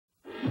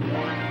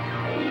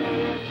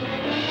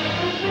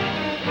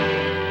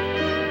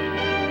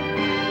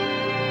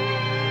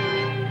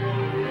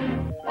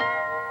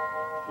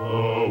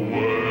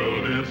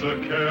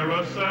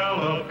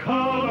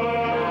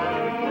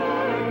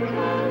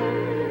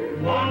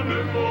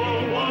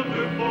Wonderful,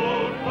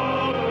 wonderful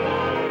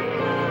color.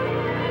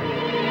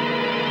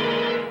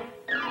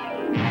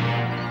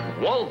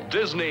 Walt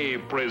Disney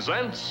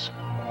presents...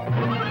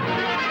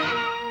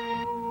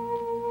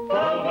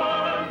 The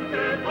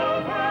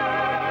wonderful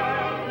world of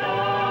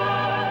color.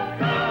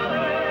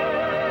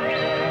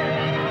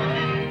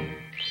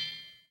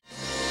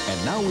 And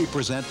now we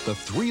present the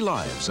Three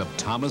Lives of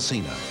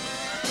Thomasina.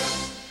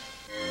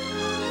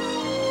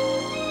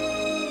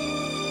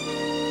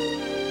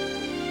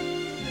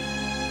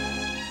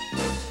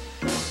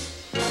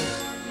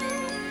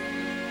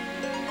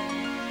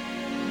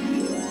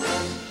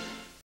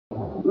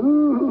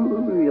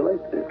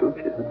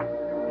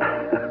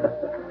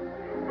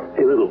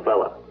 Hey, little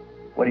fella,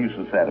 what are you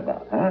so sad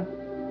about, huh?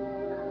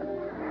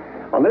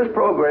 On this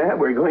program,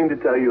 we're going to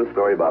tell you a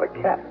story about a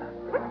cat.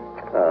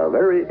 A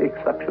very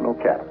exceptional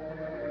cat.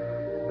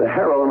 The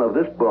heroine of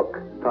this book,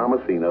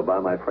 Thomasina, by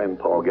my friend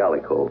Paul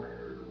Gallico,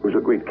 who's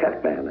a great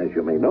cat fan, as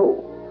you may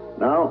know.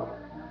 Now,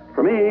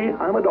 for me,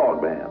 I'm a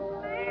dog man.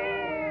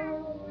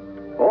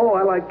 Oh,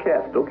 I like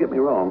cats, don't get me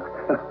wrong.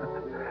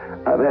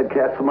 I've had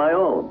cats of my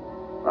own.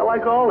 I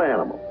like all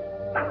animals.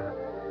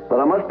 But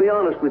I must be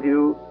honest with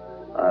you,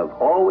 I've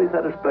always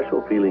had a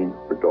special feeling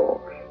for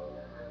dogs.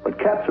 But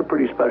cats are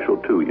pretty special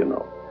too, you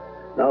know.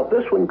 Now, if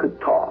this one could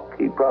talk,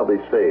 he'd probably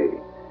say,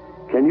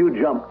 can you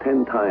jump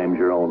 10 times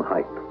your own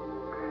height?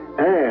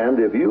 And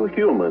if you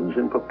humans,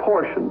 in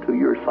proportion to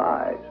your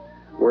size,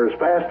 were as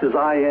fast as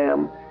I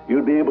am,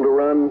 you'd be able to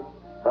run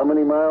how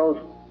many miles?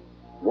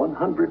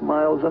 100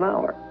 miles an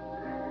hour.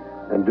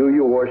 And do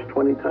you wash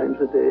 20 times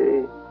a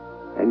day?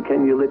 And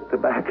can you lick the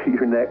back of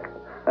your neck?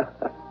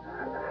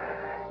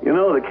 You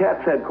know, the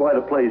cats had quite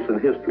a place in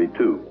history,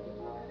 too.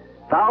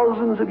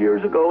 Thousands of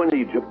years ago in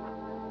Egypt,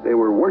 they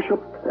were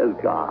worshipped as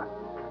gods.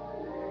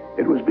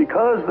 It was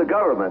because the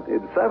government in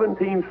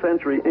 17th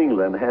century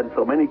England had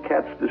so many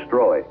cats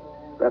destroyed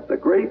that the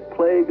Great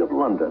Plague of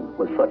London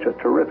was such a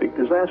terrific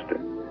disaster.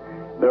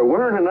 There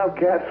weren't enough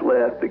cats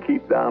left to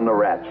keep down the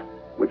rats,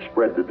 which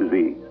spread the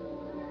disease.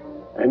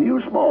 And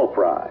you small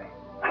fry,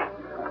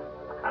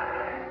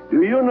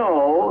 do you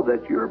know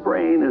that your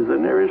brain is the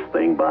nearest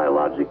thing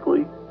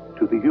biologically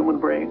to the human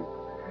brain?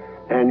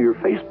 And your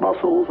face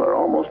muscles are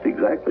almost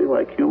exactly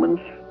like humans?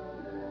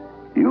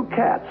 You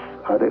cats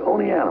are the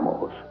only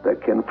animals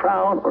that can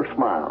frown or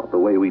smile the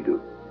way we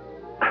do.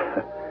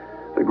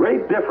 The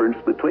great difference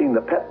between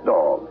the pet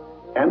dog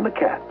and the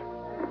cat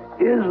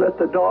is that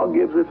the dog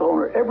gives its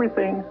owner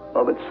everything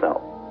of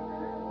itself,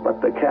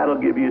 but the cat will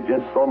give you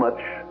just so much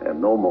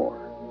and no more.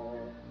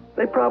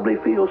 They probably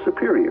feel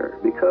superior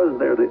because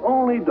they're the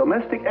only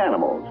domestic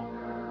animals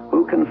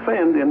who can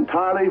fend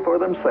entirely for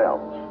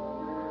themselves.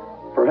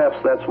 Perhaps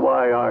that's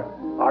why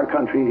our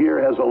country here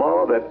has a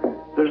law that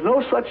there's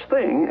no such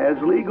thing as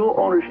legal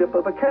ownership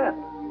of a cat.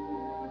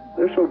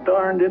 They're so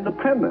darned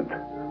independent,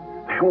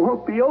 they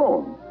won't be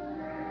owned.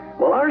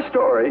 Well, our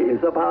story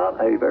is about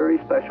a very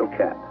special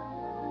cat.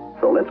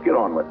 So let's get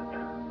on with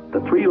it.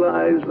 The Three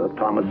Lives of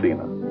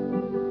Thomasina.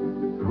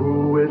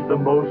 Who is the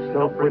most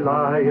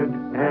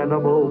self-reliant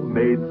animal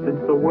made since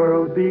the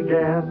world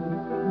began?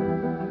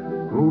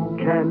 Who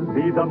can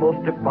be the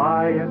most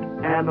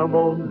defiant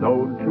animal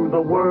known to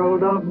the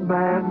world of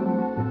man?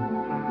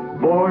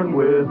 Born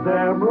with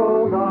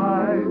emerald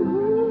eyes,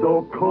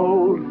 so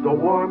cold, so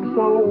warm,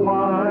 so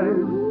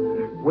wise,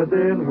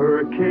 within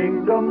her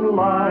kingdom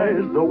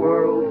lies the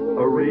world's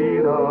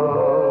arena.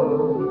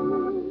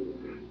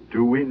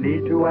 Do we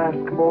need to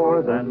ask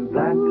more than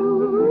that?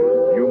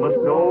 You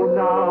must know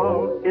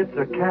now it's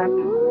a cat,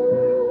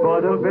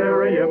 but a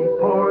very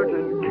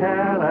important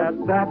cat at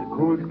that,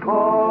 who's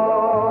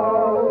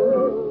called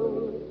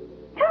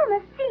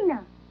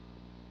Thomasina.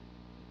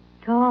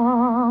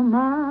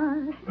 Thomasina,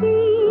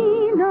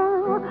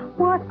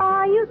 what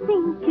are you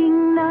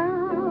thinking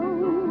now?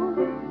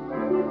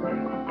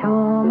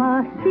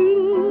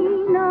 Thomasina,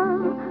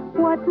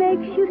 what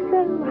makes you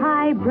so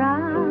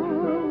highbrow?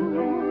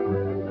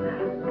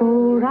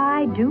 For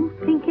I do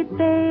think it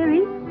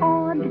very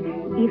odd,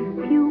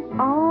 if you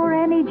are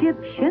an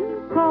Egyptian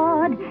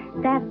god,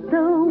 that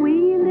the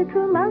wee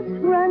little mouse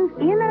runs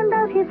in and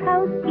out his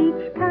house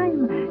each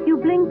time you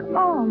blink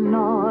or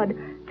nod.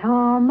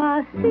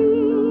 Thomasina,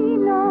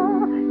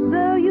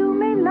 though you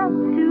may love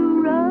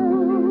to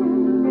roam,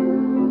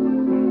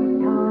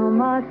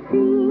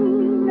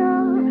 Thomasina,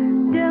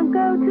 don't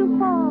go too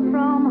far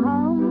from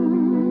home.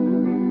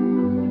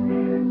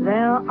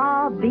 There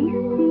are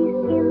beasties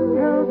in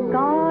the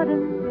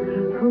garden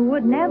who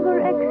would never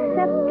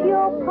accept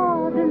your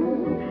pardon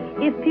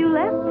if you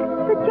left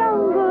the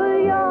jungle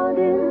yard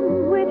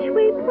in which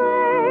we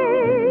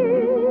play.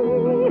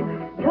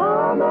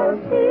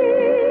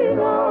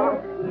 Thomasina,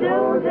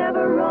 don't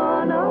ever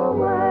run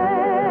away.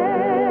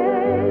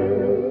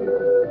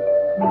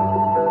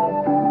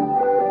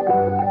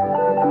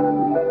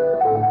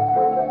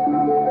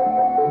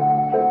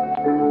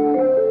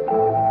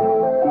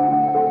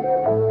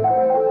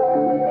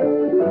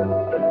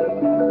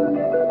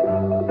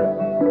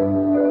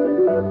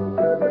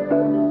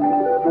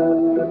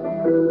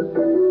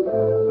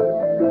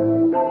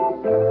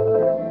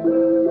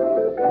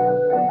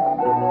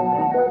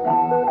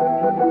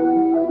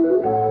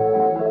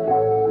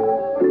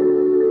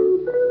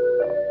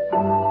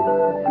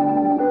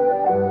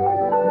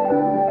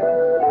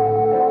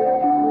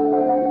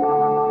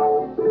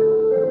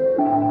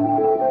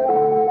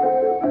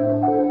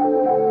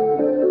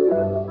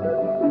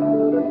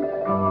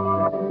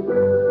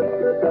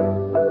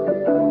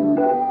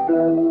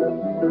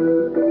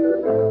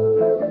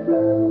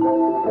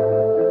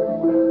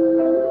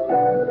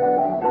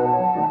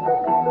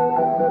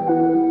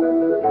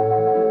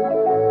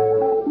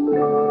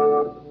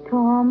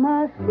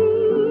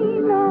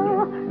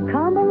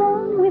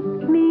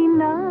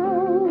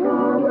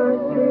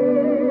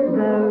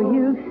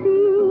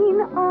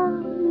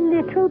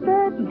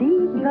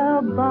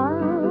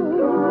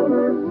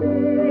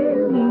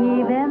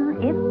 Even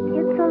if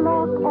it's a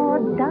lark or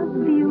dove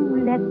view,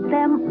 let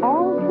them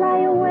all fly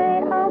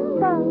away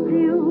above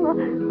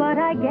you. But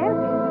I guess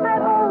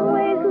I'll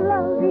always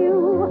love you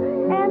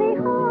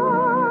anyhow.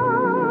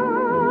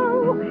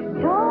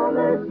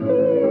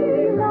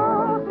 Thomasina,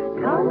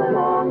 come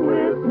along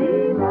with me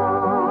now.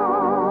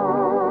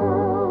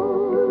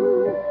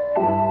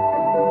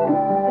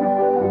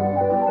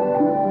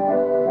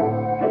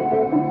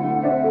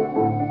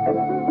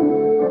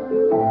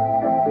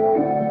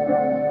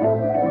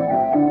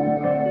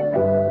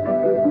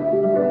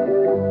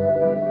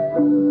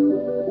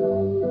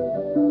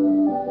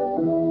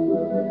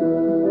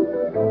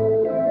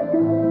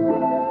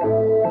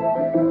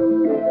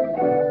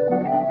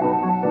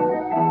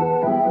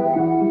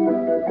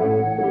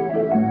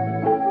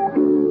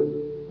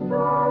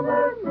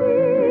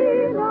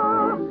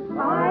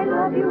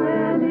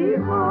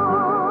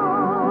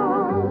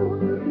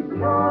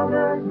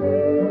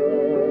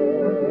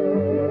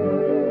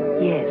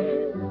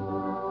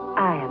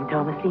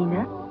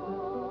 Thomasina,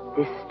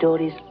 this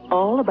story's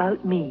all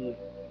about me.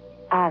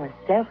 I'm a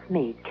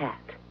self-made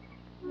cat.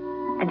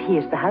 And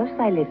here's the house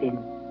I live in,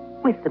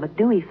 with the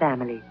McDooey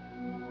family,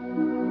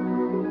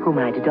 whom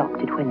I'd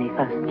adopted when they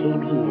first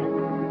came here.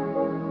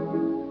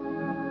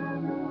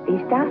 They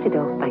started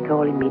off by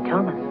calling me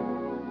Thomas,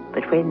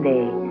 but when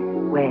they,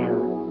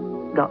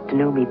 well, got to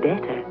know me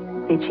better,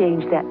 they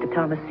changed that to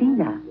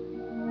Thomasina.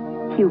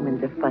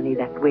 Humans are funny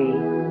that way.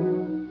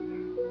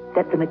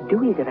 That the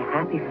McDooeys are a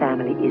happy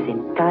family is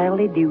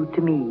entirely due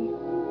to me.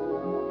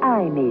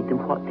 I made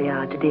them what they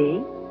are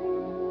today,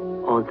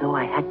 although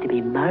I had to be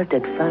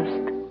murdered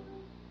first.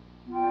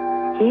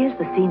 Here's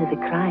the scene of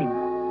the crime.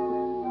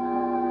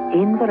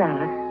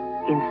 Inverallis,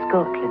 in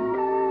Scotland,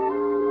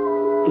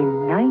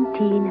 in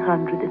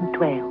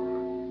 1912.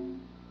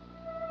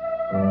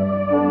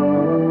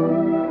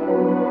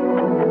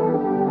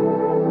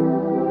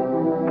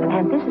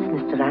 And this is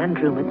Mr.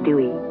 Andrew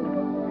McDooey.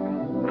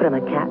 From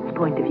a cat's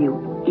point of view,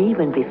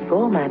 even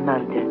before my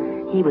murder,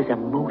 he was a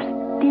most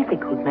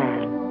difficult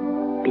man.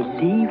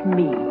 Believe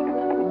me.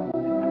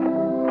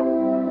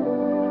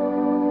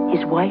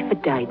 His wife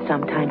had died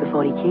some time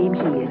before he came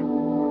here,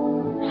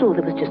 so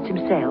there was just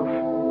himself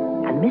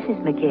and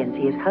Mrs.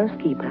 Mackenzie, his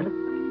housekeeper,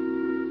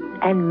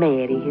 and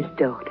Mary, his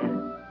daughter.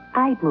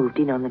 I'd moved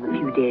in on them a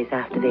few days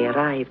after they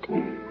arrived,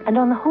 and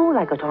on the whole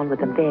I got on with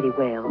them very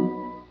well,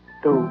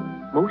 though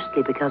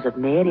mostly because of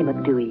Mary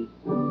McDooey.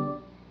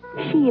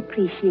 She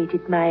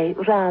appreciated my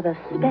rather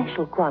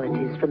special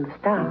qualities from the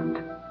start.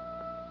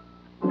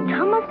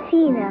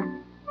 Thomasina,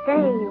 there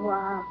you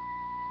are.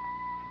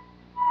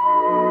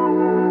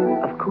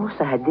 Of course,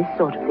 I had this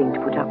sort of thing to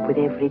put up with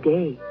every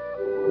day.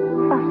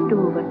 Fussed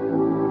over,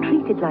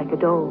 treated like a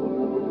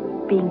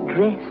doll, being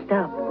dressed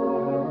up,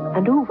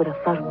 and over a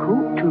fur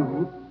coat,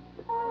 too.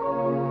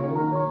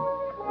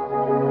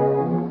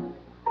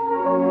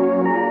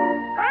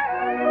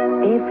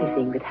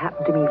 Everything that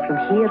happened to me from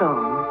here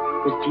on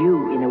was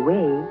due, in a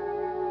way,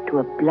 to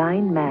a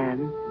blind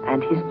man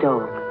and his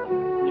dog.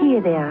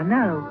 Here they are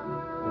now,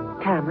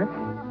 Thomas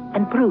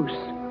and Bruce.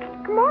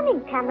 Good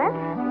morning, Thomas.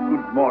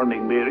 Good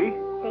morning, Mary.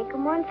 Say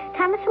good morning to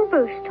Thomas and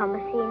Bruce,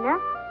 Thomasina.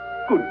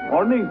 Good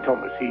morning,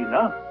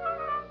 Thomasina.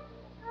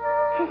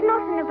 She's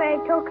not in a very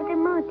talkative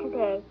mood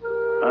today.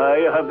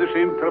 I have the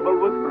same trouble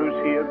with Bruce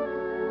here.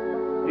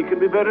 He can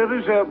be very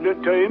reserved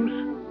at times.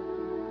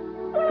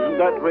 Isn't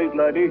that right,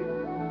 laddie?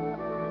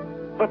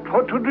 But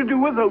what would we do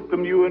without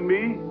them, you and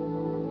me?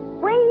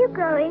 Where are you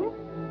going?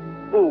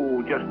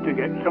 Oh, just to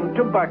get some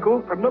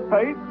tobacco from the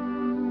pipe.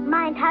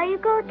 Mind how you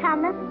go,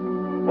 Thomas.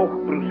 Oh,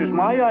 Bruce is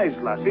my eyes,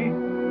 lassie.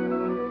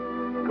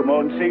 Come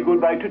on, say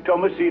goodbye to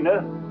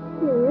Thomasina.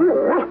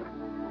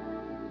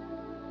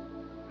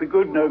 Be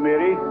good now,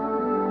 Mary.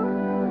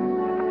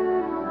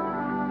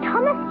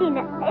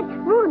 Thomasina, it's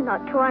rude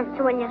not to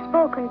answer when you're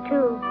spoken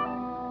to.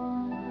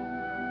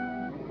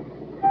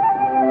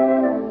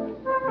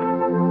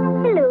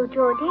 Hello,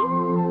 Geordie.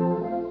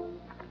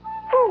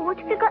 Oh, what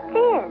have you got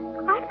there?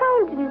 I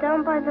found him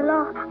down by the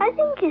loch. I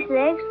think his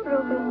leg's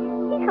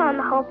broken. He can't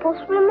hop or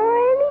swim or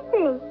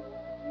anything.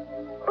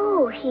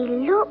 Oh, he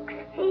looks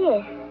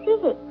fierce,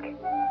 sick.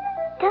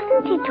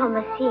 Doesn't he,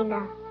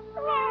 Thomasina?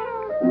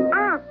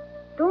 Ah,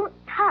 don't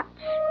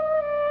touch.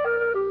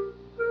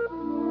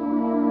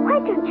 Why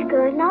don't you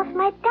go and ask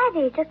my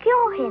daddy to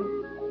cure him?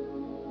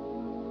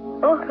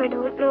 Oh, I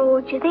don't know.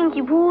 Do you think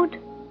he would?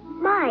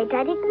 My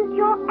daddy can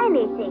cure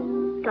anything.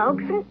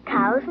 Dogs and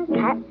cows and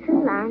cats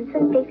and lambs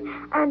and pigs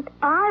and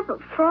but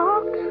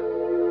frogs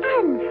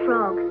and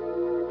frogs.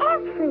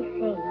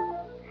 Everything.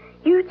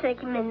 You take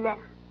him in there.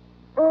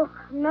 Oh,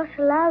 I'm not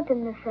allowed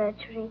in the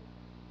surgery.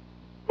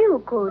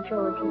 You go,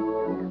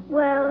 Geordie.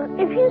 Well,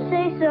 if you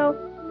say so.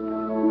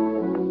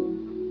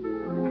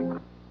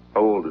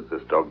 How old is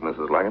this dog,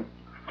 Mrs. Langan?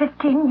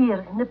 15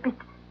 years and a bit.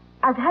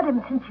 I've had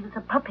him since he was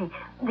a puppy.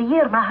 The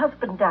year my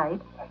husband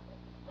died.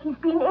 He's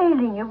been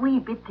ailing a wee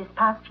bit this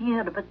past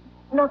year, but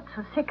not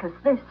so sick as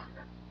this.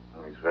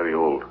 He's very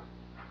old.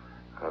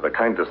 The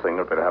kindest thing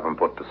would be to have him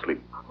put to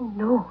sleep. Oh,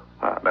 no.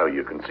 Now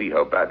you can see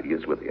how bad he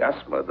is with the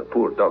asthma. The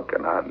poor dog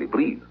can hardly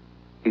breathe.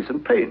 He's in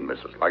pain,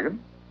 Mrs. Lagan.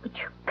 But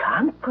you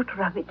can't put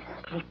Rabbit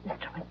to sleep,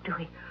 Mr.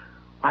 McDooey.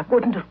 I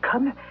wouldn't have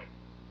come.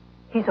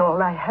 He's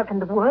all I have in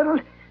the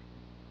world.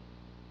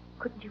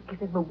 Couldn't you give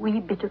him a wee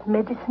bit of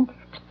medicine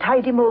to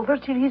tide him over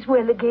till he's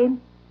well again?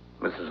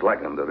 Mrs.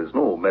 Lagan, there is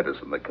no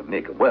medicine that can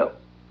make him well.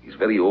 He's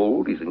very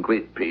old, he's in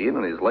great pain,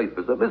 and his life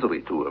is a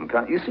misery to him,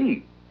 can't you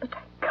see? But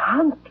I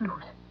can't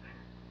lose him.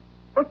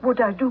 What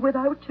would I do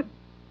without him?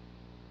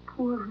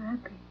 Poor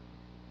Rabbit.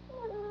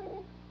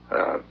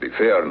 To be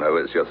fair now,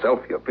 it's yourself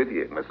you're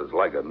pitying, Mrs.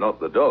 Lagan, not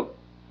the dog.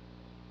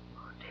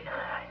 Oh, dear,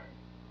 I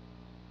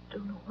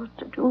don't know what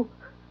to do.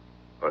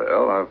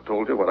 Well, I've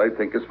told you what I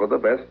think is for the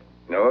best.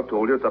 Now I've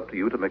told you it's up to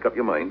you to make up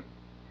your mind.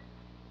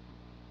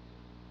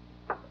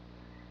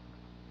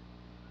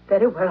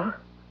 Very well.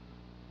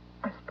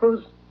 I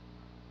suppose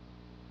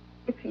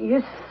if he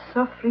is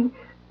suffering,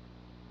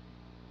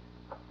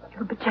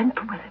 you'll be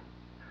gentle with him.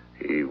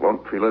 He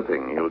won't feel a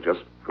thing. He'll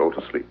just go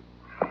to sleep.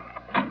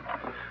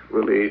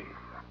 Will he?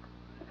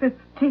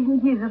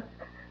 15 years.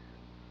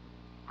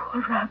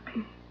 Poor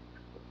Rabbit.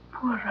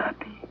 Poor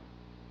Rabbit.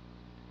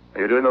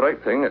 You're doing the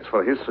right thing. It's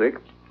for his sake.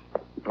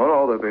 Oh,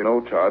 no, there'll be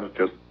no charge.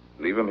 Just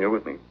leave him here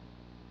with me.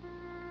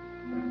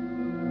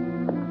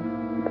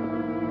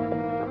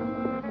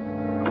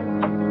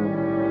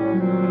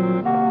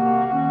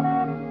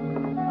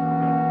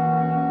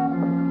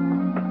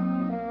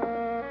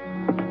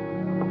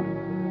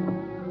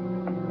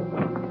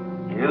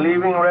 You're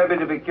leaving Rabbit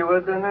to be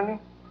cured then, Annie?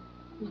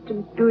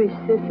 Mr. McDooey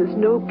says there's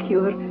no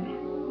cure.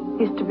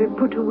 He's to be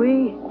put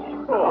away.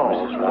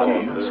 Oh,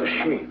 that's a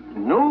shame.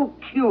 No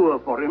cure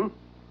for him.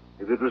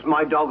 If it was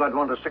my dog, I'd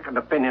want a second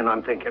opinion,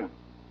 I'm thinking.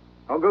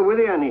 I'll go with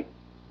you, Annie.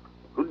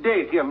 Good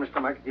day to you, Mr.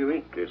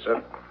 McDooey. Okay,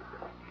 sir.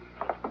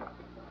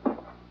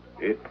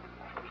 Hey.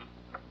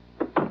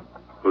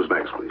 Who's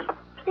next, please?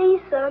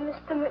 Please, sir,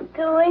 Mr.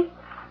 McDooey.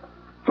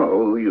 Oh,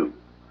 who are you?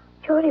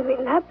 Geordie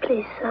McNabb,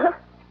 please, sir.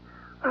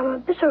 I'm a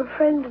bit of a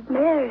friend of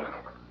Mary's.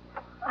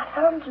 I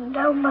found him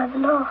down by the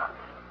north.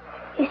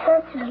 He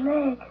hurt his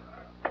leg.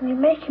 Can you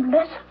make him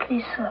better,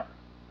 please, sir?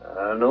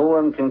 No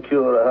one can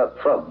cure a hurt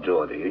frog,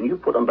 Geordie, and you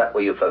put him back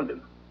where you found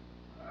him.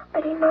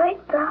 But he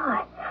might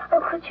die.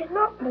 How could you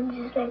not mend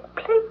his leg,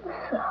 please,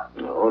 sir?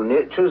 No,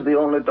 nature's the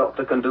only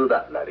doctor can do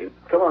that, laddie.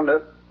 Come on,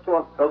 now. Come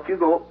on, off you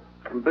go.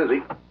 I'm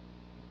busy.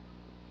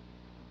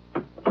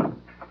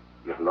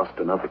 You've lost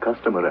another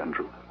customer,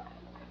 Andrew.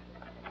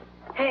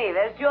 Hey,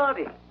 there's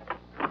Geordie.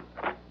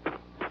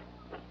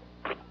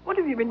 What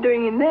have you been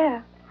doing in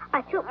there?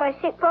 I took my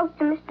sick frog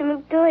to Mr.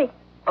 McDooey.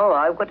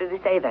 Oh, what did he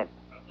say then?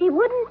 He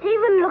wouldn't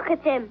even look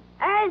at him.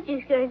 I was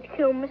just going to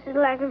kill Mrs.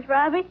 Lagan's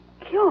Rabbit.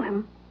 Kill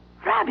him?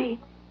 Rabbit?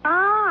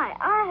 Aye,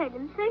 I heard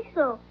him say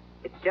so.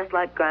 It's just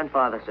like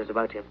Grandfather says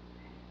about him.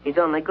 He's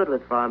only good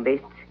with farm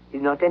beasts.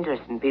 He's not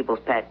interested in people's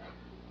pets.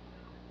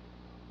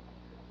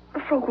 The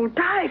frog will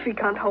die if he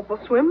can't help us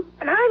swim.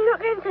 And I'm not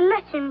going to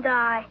let him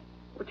die.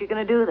 What are you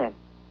going to do then?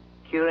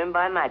 Cure him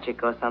by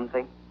magic or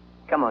something?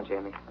 Come on,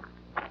 Jamie.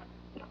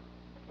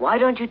 Why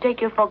don't you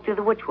take your frog to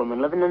the witch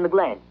woman living in the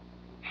glen?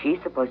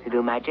 She's supposed to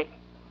do magic.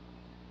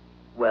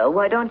 Well,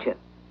 why don't you?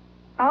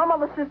 Our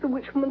mother says the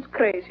witch woman's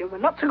crazy and we're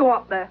not to go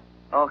up there.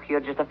 Oh, you're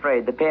just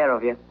afraid, the pair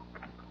of you.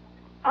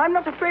 I'm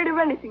not afraid of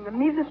anything, and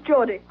neither's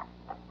Geordie.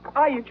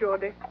 Are you,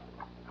 Geordie?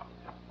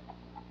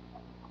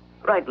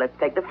 Right, let's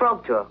take the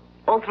frog tour.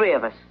 All three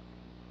of us.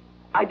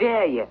 I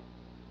dare you.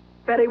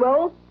 Very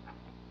well.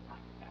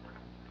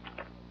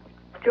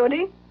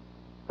 Geordie,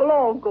 we'll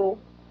all go.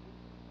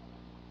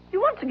 You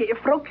want to get your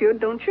frog cured,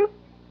 don't you?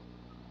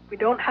 We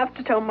don't have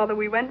to tell Mother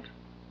we went.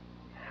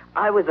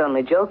 I was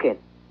only joking.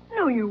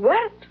 No, you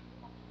weren't.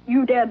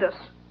 You dared us.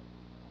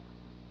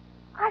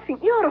 I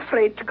think you're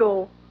afraid to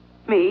go.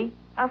 Me?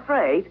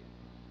 Afraid?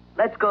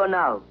 Let's go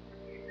now.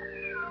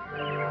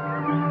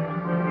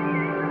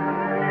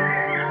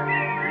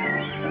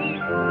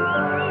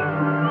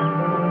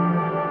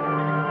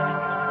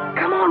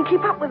 Come on,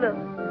 keep up with us.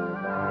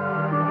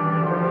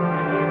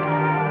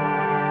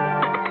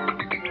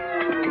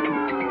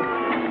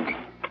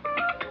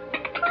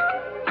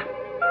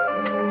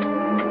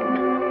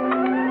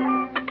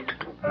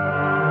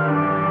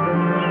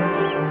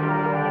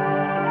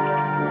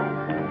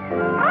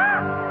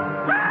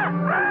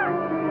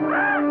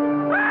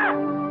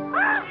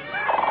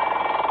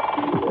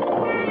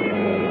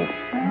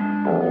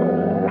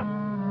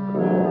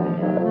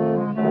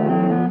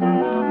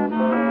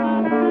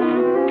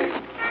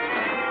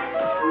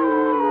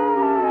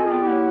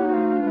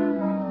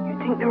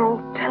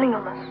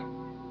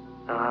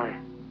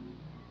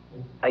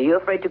 Are you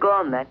afraid to go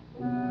on, then?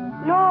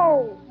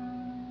 No.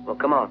 Well,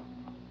 come on.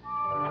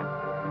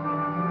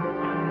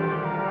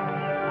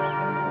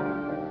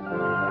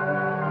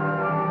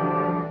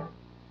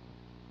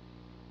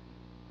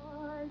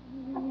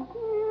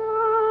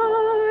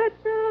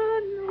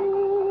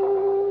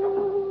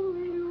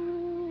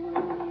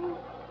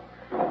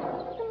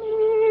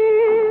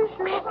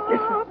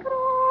 Listen.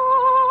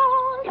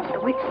 It's the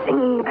witch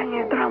singing the bang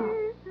your drum.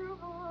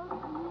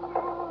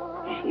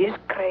 She is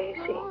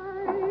crazy.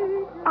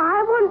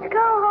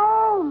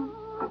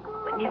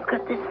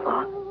 got this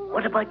for?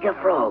 What about your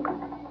frog?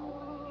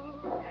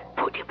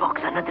 Put your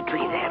box under the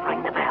tree there and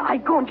ring the bell. I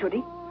go on,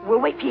 Judy. We'll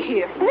wait for you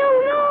here.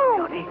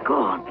 No! Judy, go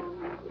on.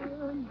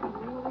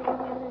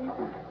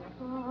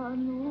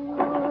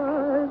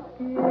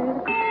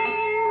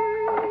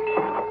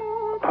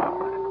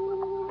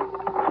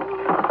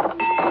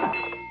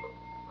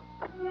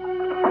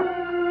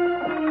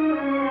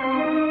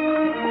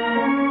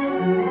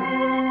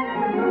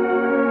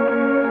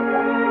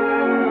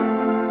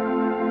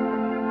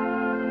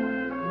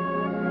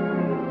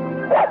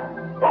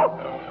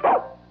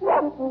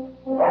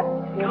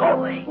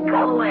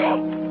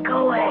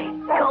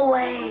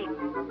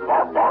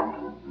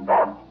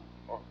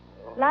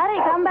 Larry,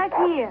 come back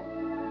here.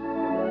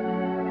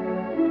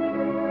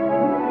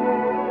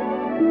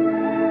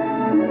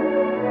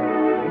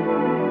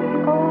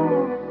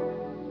 Oh,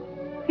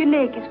 your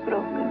leg is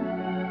broken.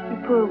 You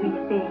poor wee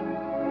thing.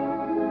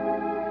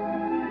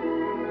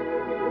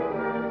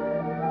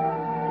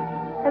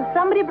 Has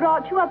somebody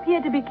brought you up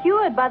here to be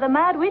cured by the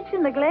mad witch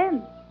in the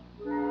glen?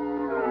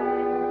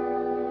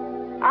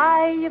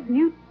 Eye of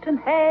newt and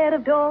hair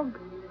of dog,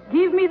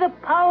 give me the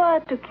power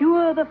to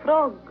cure the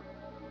frog.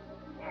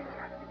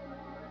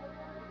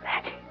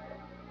 Magic.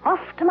 Off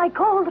to my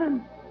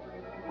cauldron.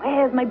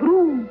 Where's my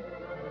broom?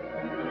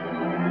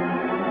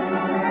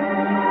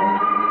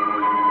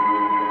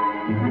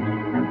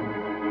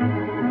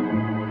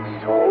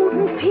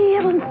 Soden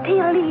fearens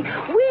tearly,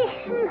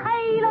 wischen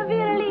heila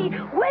virly,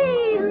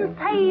 wazen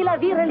heila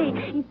virly,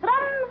 he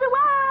thrums the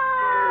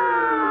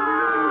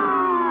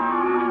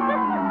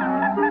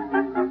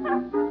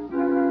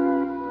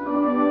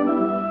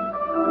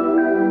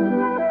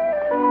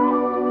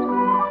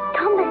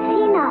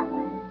Thomasina,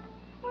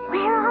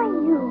 where are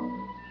you?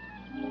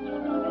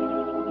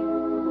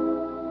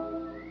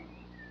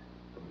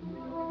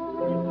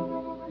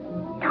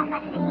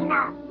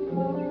 Thomasina,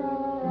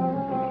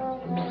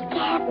 be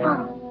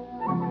careful.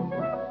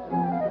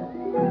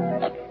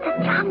 It's the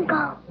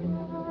jungle.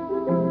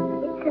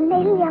 It's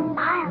 1,000,000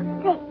 miles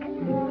thick.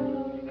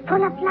 It's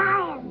full of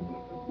lions,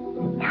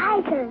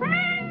 tigers.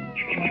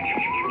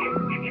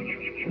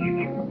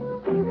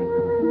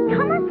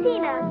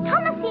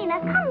 Thomasina,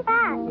 come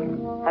back.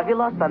 Have you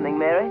lost something,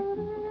 Mary?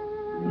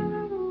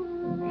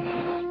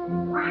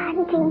 We're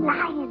hunting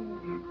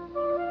lions.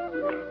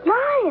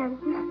 Lions?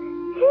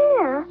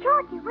 Here?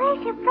 Georgie,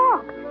 where's your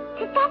frog?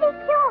 Did Daddy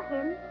kill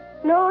him?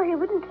 No, he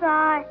wouldn't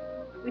try.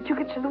 We took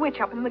it to the witch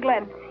up in the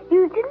glen.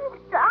 You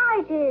didn't?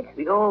 I did.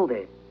 We all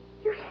did.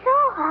 You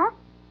saw her?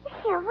 Is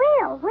she a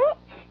real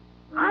witch?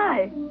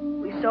 Aye.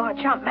 We saw her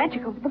chant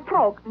magic over the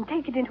frog and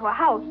take it into her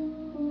house.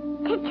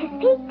 Did you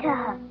speak to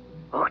her?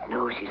 Oh,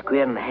 no, she's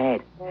queer in the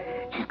head.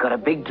 She's got a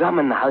big drum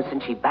in the house and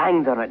she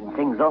bangs on it and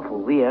sings awful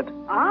weird.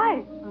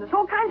 Aye, and there's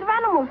all kinds of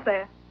animals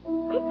there.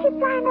 Did you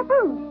fly in a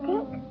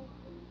broomstick?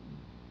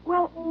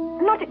 Well,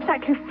 not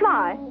exactly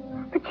fly.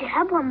 But you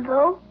had one,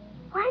 though.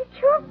 Weren't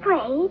you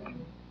afraid?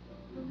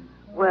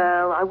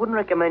 Well, I wouldn't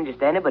recommend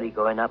just anybody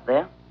going up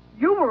there.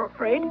 You were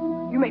afraid.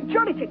 You made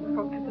Johnny take the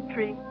frog to the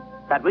tree.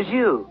 That was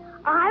you.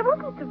 I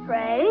wasn't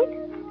afraid.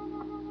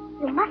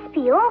 You must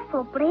be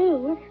awful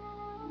brave.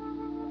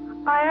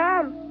 I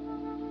am.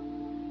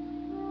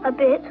 A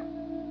bit.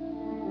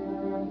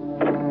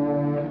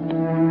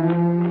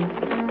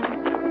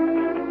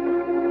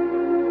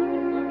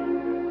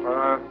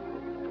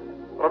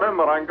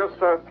 Remember, Angus,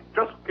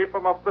 just keep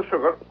him off the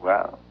sugar.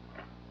 Well,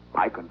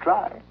 I can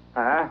try.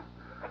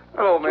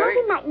 Hello, Mary.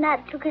 Geordie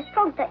McNabb took his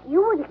frog that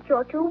you wouldn't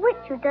cure to a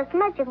witch who does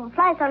magic and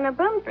flies on a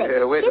broomstick.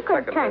 Wait you a could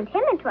have second, turned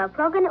him into a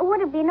frog and it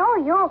would have been all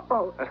your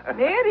fault.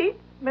 Mary,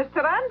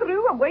 Mr.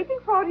 Andrew, I'm waiting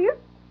for you.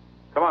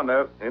 Come on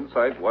now,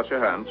 inside, wash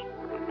your hands.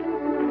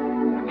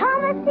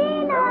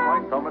 Thomasina! Never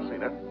mind,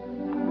 Thomasina.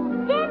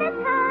 Dinner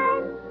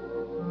time!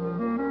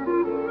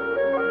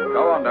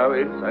 Go on now,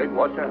 inside,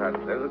 wash your hands.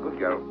 There's a good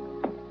girl.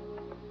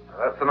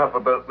 That's enough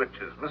about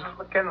witches. Mrs.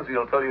 Mackenzie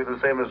will tell you the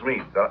same as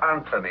me. There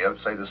aren't any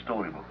outside the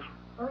storybooks.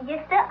 Oh,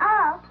 yes, there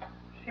are.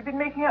 She's been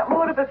making up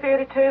more of her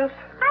fairy tales.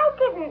 I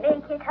didn't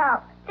make it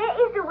up. There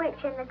is a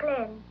witch in the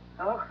glen.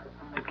 Oh,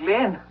 the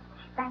glen.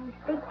 She bangs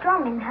a big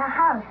drum in her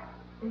house,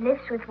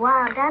 lives with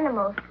wild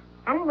animals,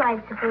 and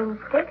rides a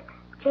broomstick.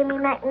 Jimmy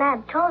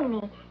McNabb told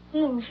me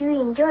he and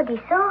Hughie and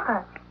Geordie saw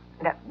her.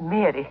 Now,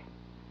 Mary,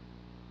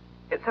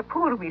 it's a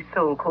poor wee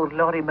soul called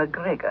Laurie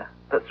McGregor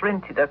that's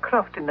rented a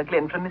croft in the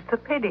glen from Mr.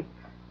 Peddy.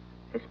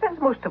 She spends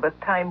most of her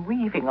time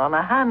weaving on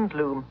a hand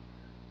loom.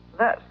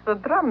 That's the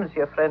drums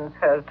your friends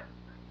heard.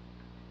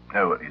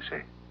 Now, what do you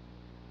say?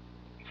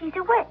 She's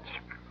a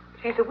witch.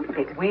 She's a wee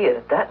bit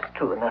weird, that's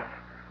true enough.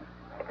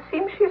 It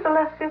seems she's a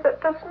lassie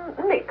that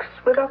doesn't mix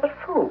with other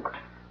folk.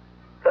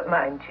 But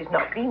mind, she's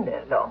not been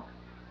there long.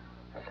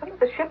 Some of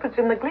the shepherds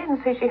in the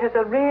glen say she has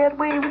a rare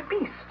way with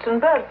beasts and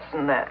birds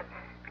and that.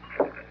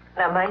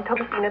 Now, mind,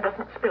 Thomasina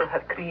doesn't spill her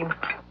cream.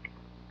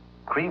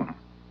 Cream?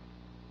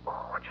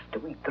 Oh, just a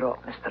wee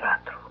drop, Mr.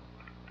 Andrew.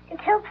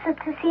 It helps her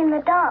to see in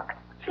the dark.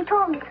 She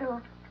told me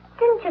to.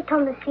 Didn't you,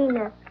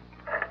 Thomasina?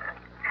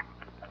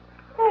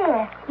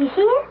 There, you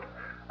hear?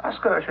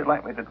 Ask her if she'd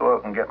like me to go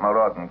out and get my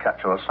rod and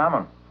catch her a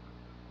salmon.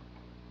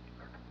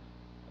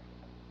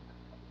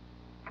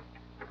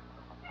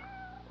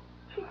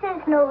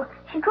 No,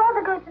 she'd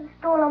rather go to the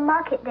stall on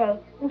market day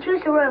and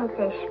choose her own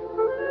fish.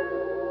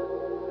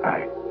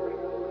 Aye.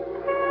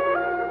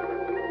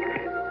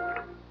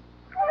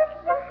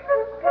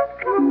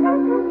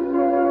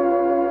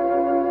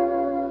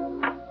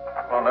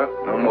 Oh,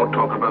 no more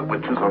talk about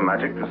witches or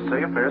magic. Just say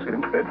your prayers, get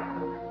into bed.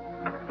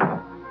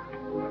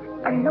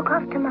 And look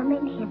after Mum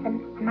in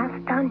heaven and us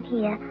down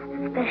here,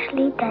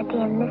 especially Daddy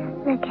and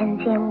Mrs.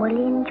 Mackenzie and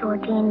Willie and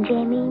Georgie and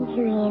Jamie and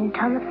Hughie and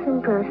Thomas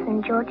and Bruce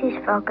and Georgie's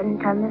frog and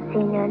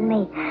Thomasina and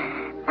me.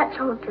 That's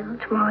all till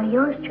tomorrow.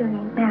 Yours truly,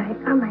 Mary.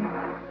 Amen.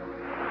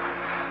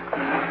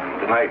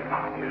 Good night.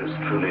 Yours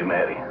truly,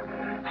 Mary.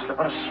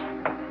 Slippers.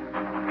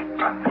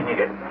 In you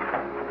get.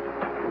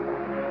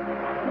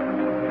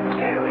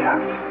 There we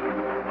are.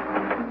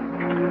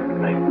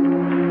 Good night.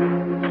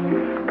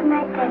 Good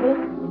night, Daddy.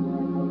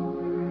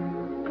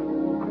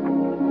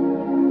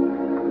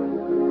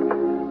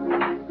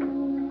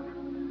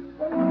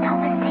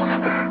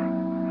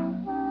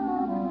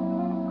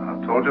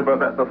 Told you about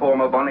that before,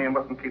 my Bonnie, and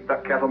mustn't keep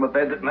that cat on the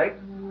bed at night.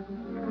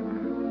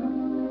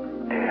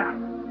 There.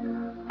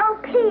 Oh,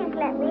 please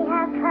let me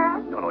have her.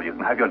 No, you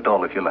can have your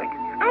doll if you like.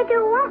 I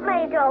don't want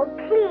my doll,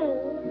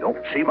 please. No,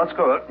 she must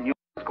go out and you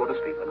must go to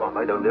sleep. Come on,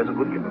 lie down. There's a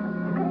good giver.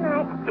 Good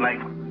night. Good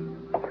night.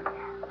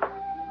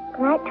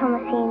 Good night,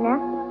 Thomasina.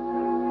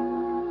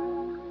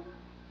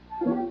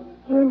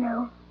 You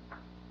know.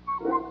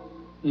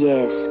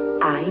 Yes,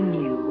 I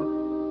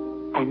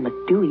knew. And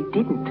McDooey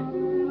didn't.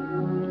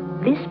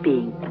 This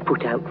being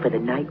put out for the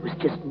night was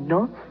just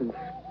nonsense.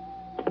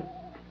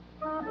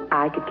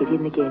 I could get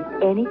in again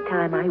any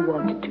time I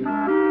wanted to.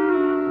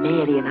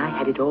 Mary and I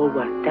had it all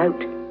worked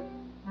out.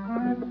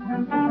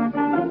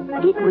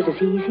 It was as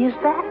easy as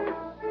that.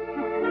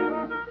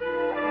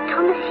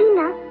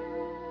 Thomasina?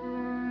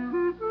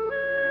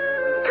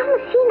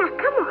 Thomasina,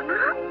 come on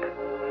up.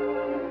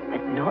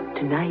 But not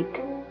tonight.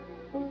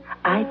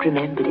 I'd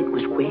remembered it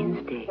was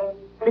Wednesday,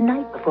 the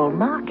night before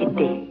market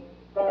day.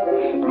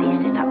 They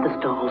set up the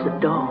stalls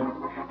at dawn,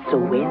 so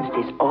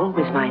Wednesday's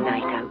always my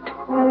night out.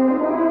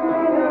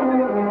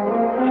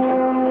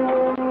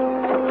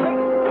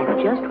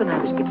 And just when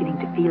I was beginning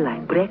to feel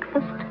like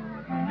breakfast,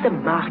 the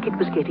market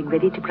was getting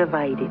ready to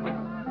provide it.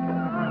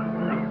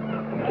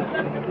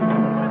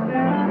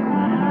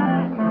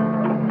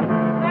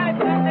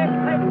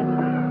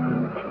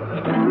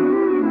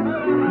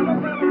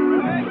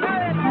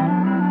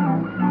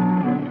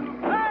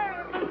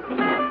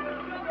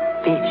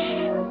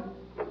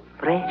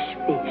 Fresh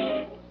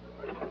fish.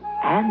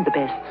 And the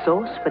best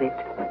sauce for it,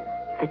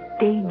 the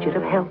danger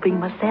of helping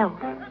myself.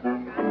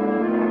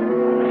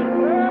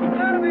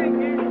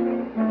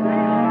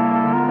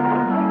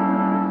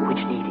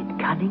 Which needed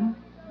cunning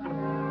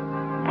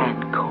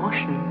and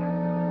caution.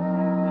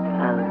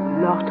 A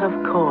lot of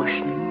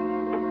caution.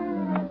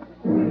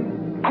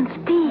 And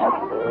speed.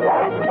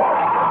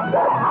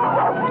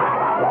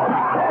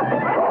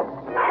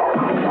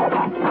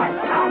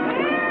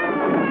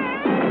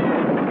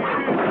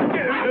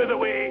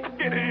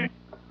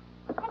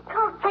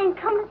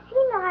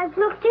 Thomasina, I've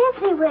looked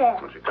everywhere.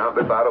 Well, she can't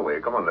be far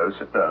away. Come on, now,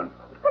 sit down.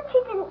 But she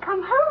didn't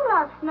come home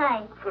last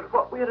night. For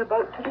what we are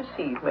about to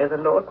receive, may the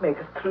Lord make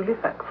us truly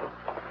thankful.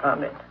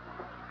 Amen.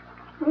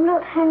 I'm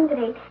not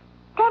hungry.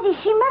 Daddy,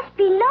 she must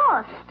be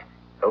lost.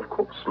 Of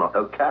course not.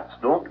 Now, cats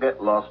don't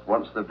get lost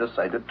once they've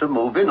decided to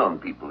move in on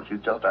people.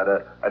 She's just had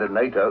a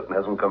night out and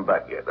hasn't come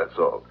back yet, that's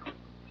all.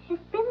 She's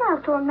been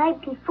out all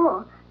night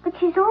before, but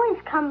she's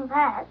always come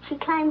back. She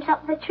climbs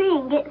up the tree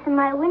and gets in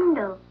my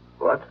window.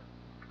 What?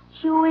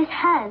 She always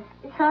has.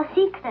 It's our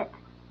secret.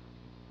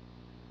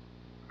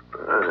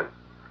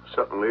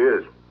 Certainly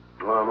is.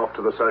 Well, I'm off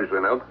to the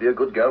surgery now. Be a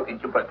good girl.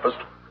 Eat your breakfast.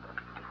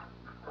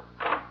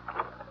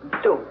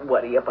 Don't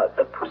worry about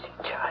the pussy,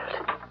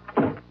 child.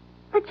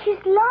 But she's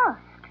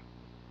lost.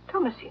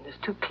 Thomasina's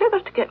too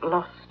clever to get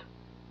lost.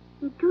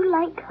 You do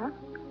like her,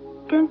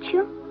 don't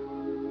you?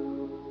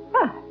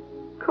 Ah,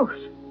 of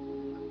course.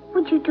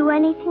 Would you do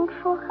anything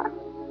for her?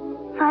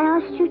 If I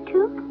asked you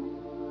to?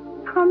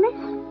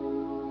 Promise?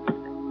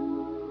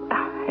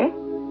 Aye.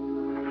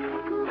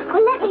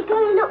 Well, let me go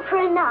and look for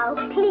her now,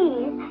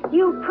 please.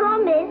 You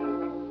promised.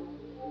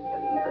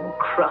 You're even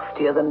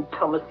craftier than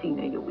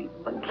Thomasina, you wee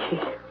monkey.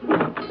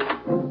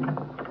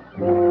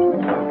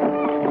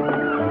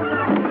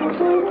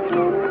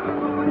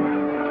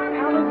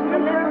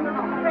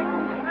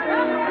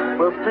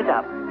 We'll split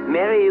up.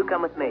 Mary, you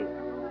come with me.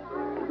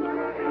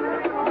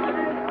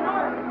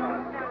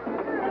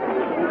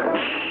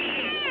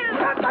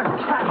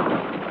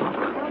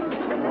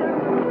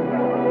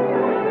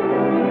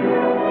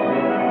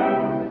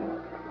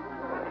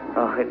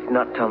 Oh, it's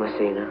not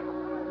Thomasina.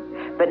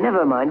 But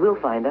never mind, we'll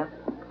find her.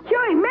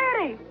 Huey,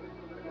 Mary!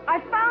 I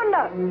found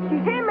her.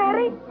 She's here,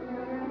 Mary.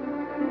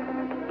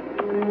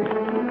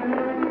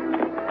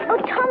 Oh,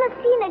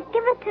 Thomasina,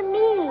 give it to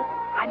me.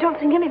 I don't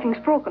think anything's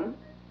broken,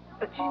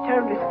 but she's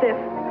terribly stiff.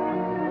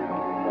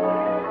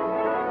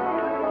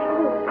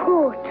 Oh,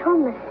 poor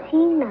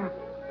Thomasina.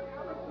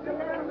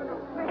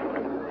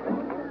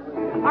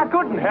 I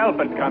couldn't help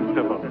it,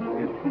 Constable.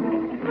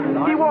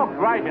 He walked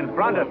right in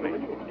front of me.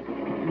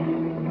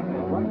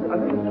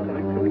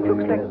 It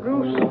looks like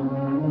Bruce.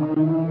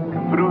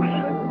 Bruce.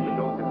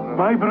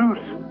 My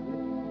Bruce.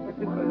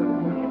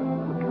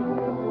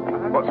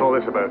 What's all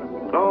this about?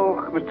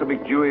 Oh, Mr.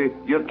 McDewey,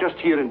 you're just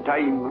here in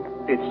time.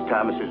 It's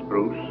Thomas's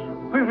Bruce.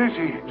 Where is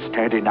he?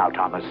 Steady now,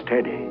 Thomas,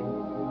 steady.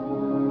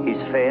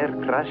 He's fair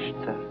crushed,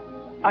 sir.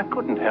 I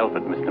couldn't help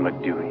it, Mr.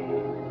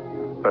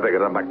 McDewey. Better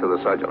get him back to the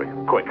surgery.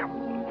 Quick.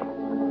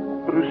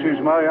 Bruce is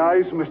my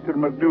eyes, Mr.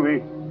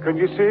 McDewey. Can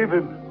you save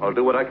him? I'll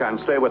do what I can.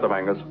 Stay with him,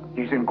 Angus.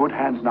 He's in good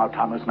hands now,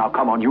 Thomas. Now,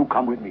 come on, you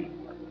come with me.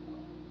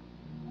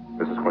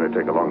 This is going to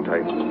take a long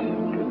time.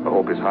 I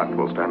hope his heart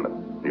will stand it.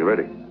 You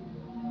ready?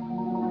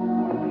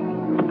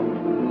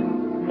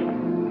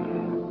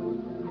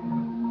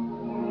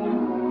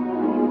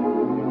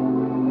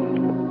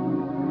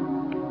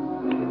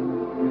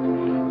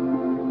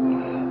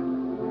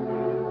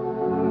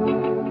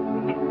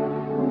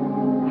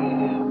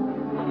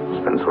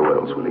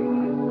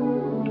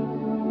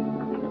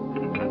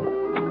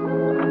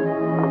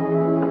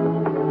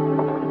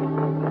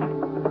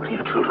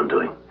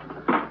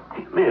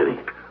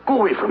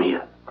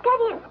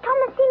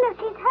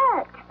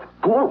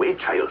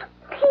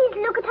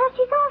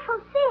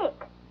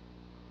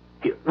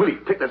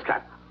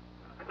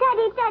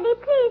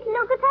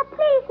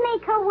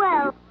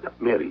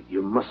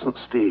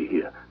 Stay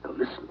here. Now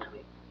listen to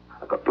me.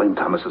 I've got blind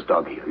Thomas's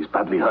dog here. He's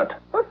badly hurt.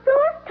 Well, so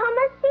is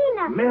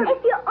Thomasina. Mary.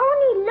 If you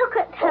only look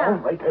at her. All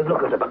right, I'll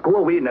look at her, but go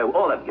away now,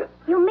 all of you.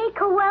 You make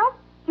her well?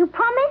 You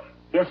promise?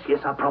 Yes,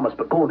 I promise,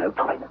 but go now.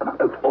 Fine, come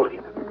on, out, all of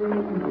you.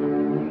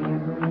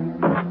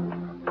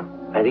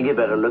 I think you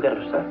better look at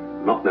her, sir.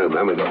 Not now,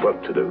 ma'am. We've got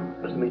work to do.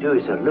 What's me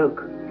do, sir?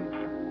 Look.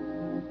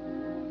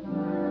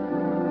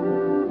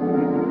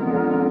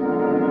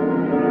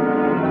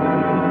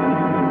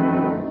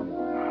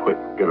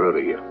 Get her out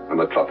of here. And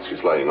the cloth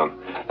she's lying on.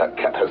 That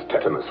cat has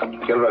tetanus.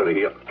 Get her out of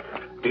here.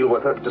 Deal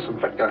with her,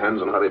 disinfect your hands,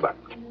 and hurry back.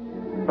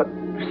 But,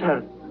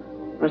 sir,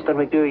 Mr.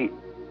 McDewey,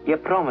 you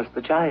promised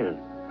the child.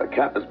 The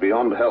cat is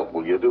beyond help.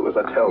 Will you do as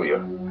I tell you?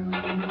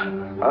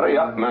 Hurry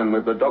up, man.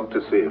 We've the dog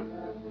to save.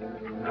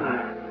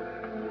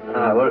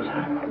 I will,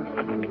 sir.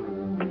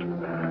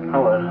 I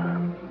will.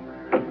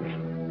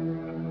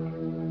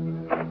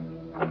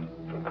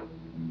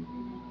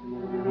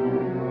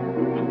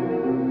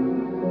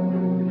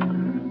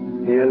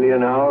 Nearly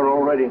an hour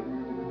already.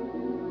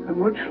 How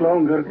much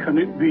longer can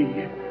it be?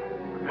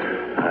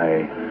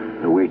 Aye,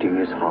 the waiting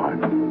is hard.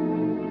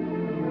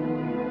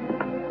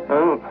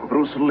 Well,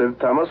 Bruce will live,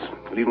 Thomas.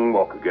 We'll even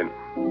walk again.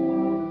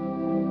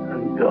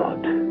 And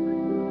God,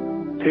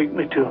 take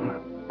me to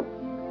him.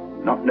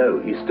 Not now.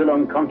 He's still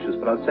unconscious,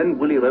 but I'll send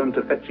Willie round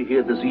to fetch you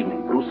here this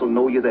evening. Bruce will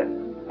know you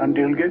then. And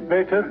he'll get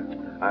better?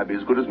 I'll be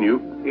as good as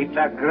new. It's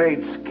a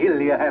great skill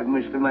you have,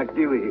 Mr.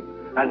 McDewey,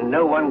 and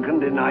no one can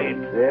deny it.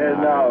 There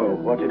now.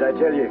 What did I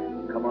tell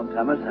you? Come on,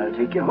 Thomas. I'll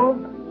take you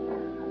home.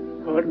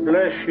 God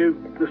bless you,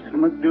 Mr.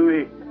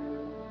 McDewey.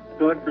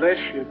 God bless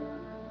you.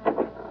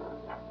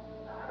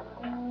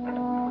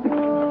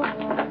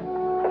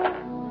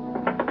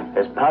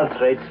 His pulse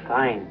rate's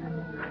fine.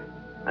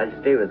 I'll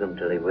stay with him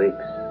till he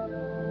wakes.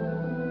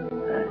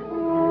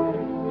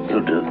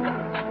 You'll do.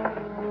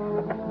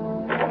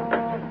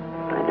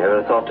 I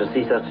never thought to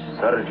see such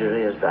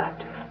surgery as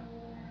that.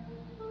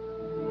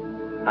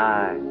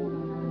 Aye.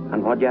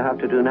 And what you have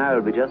to do now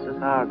will be just as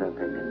hard, I'm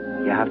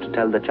thinking. You have to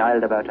tell the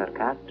child about her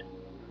cat.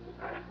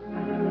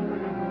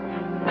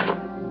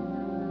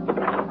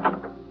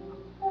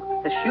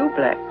 The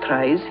shoeblack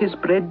tries his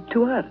bread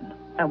to earn,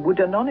 and would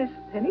an honest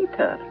penny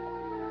turn.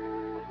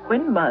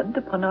 When mud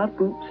upon our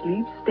boots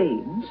leaves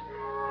stains,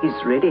 his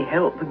ready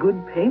help the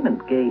good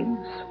payment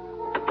gains.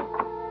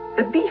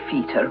 The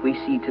beef-eater we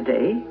see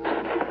today.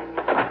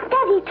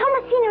 Daddy,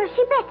 Thomasina, is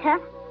she better?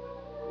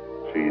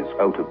 She's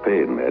out of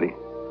pain, Mary.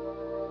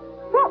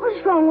 What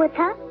was wrong with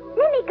her?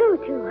 Let me go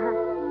to her.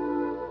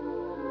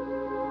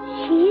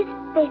 She's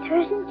better,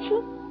 isn't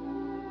she?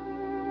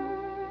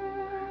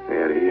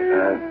 Mary,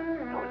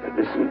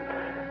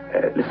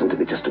 listen to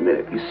me just a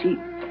minute. You see,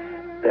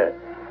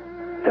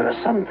 there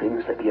are some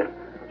things that you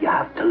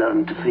have to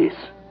learn to face,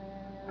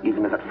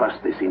 even if at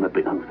first they seem a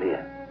bit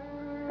unfair.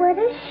 Where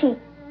is she?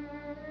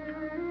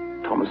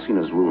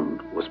 Thomasina's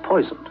wound was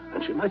poisoned,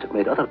 and she might have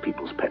made other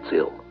people's pets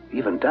ill,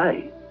 even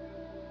die.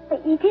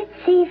 But you did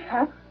save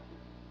her.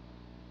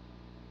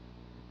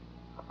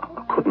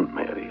 I couldn't,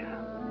 Mary.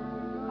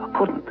 I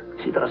couldn't.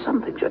 See, there are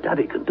some things your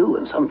daddy can do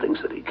and some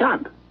things that he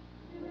can't.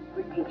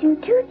 What did you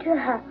do to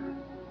her?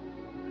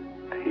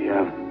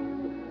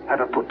 I had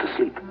her put to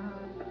sleep.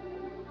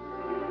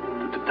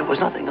 There was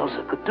nothing else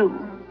I could do.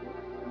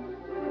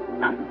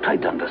 Now, try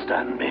to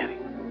understand, Mary.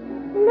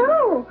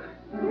 No.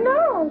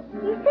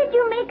 You said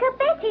you'd make her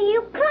better.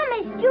 You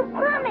promised.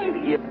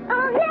 Yeah.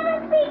 I'll never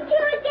speak to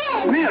you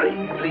again. Mary,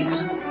 please.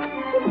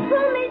 You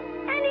promised,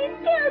 and he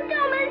killed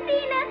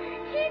Thomasina.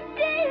 She's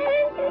dead.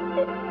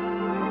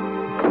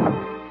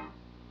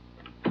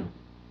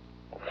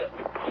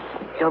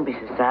 Don't be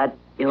so sad.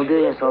 You'll do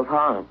yourself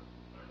harm.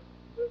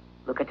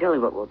 Look, I tell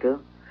you what we'll do.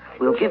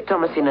 We'll give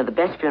Thomasina the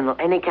best funeral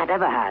any cat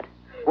ever had,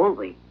 won't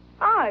we?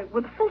 Aye,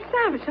 with a full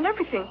service and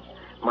everything.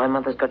 My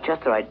mother's got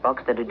just the right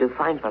box that'd do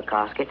fine for a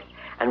casket,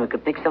 and we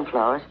could pick some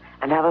flowers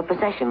and have a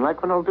procession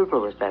like when old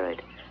Doodle was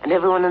buried, and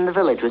everyone in the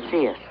village would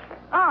see us.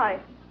 Aye.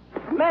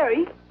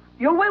 Mary,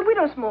 you'll wear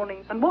widow's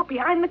mournings and walk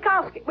behind the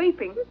casket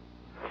weeping.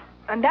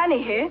 And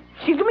Annie here,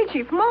 she's to be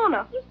chief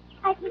mourner.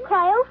 I can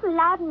cry awful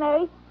loud,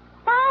 Mary.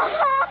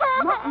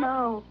 Not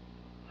now.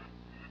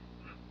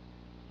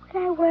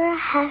 Would I wear a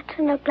hat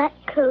and a black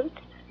coat?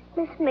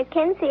 Miss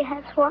Mackenzie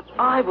has one.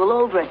 Aye, we'll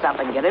all dress up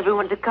and get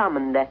everyone to come,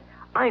 and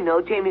I know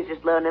Jamie's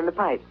just learning the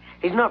pipe.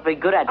 He's not very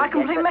good at it I can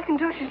yet, play but...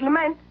 Macintosh's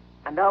lament.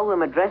 And I'll wear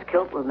my dress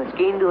kilt with my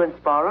skein doing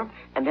sparring,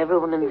 and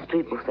everyone in the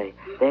street will say,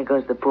 there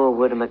goes the poor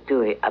widow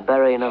McDooey, a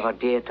burying of our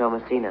dear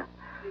Thomasina.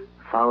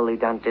 Foully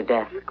done to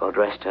death, God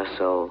rest her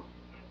soul.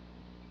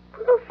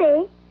 Will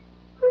they?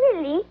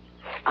 Really?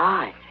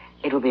 Aye,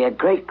 it'll be a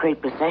great,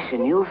 great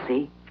procession, you'll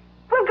see.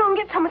 We'll go and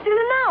get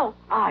Thomasina now.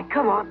 Aye,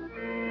 come on.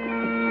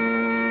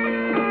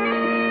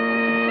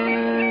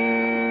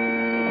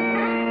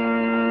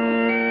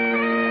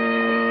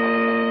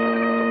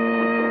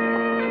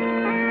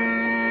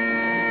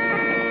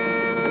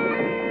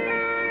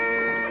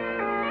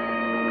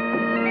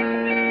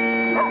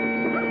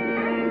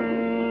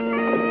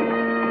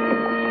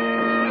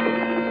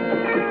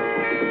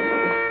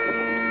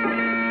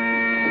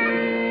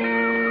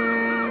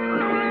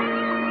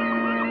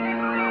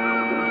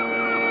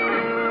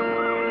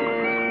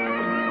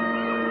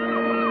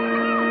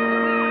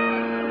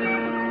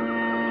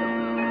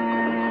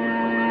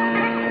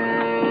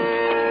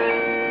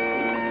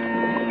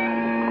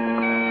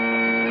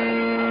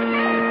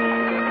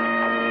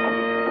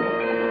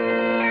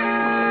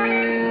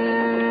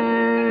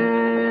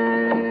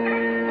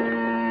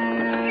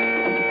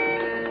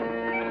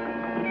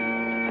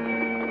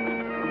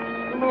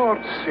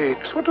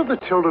 Sakes, what are the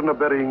children are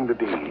burying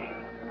today?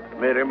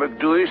 Mary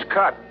McDooey's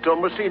cat,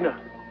 Thomasina.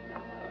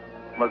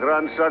 My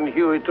grandson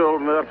Hughie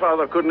told me her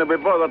father couldn't be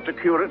bothered to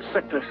cure its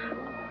sickness.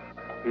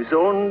 His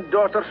own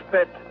daughter's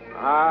pet.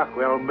 Ah,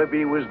 well, maybe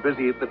he was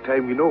busy at the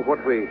time. You know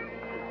what way?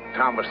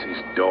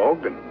 Thomas's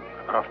dog, and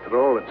after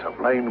all, it's a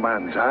blind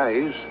man's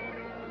eyes.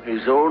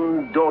 His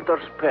own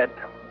daughter's pet.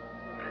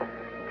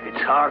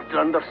 It's hard to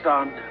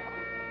understand.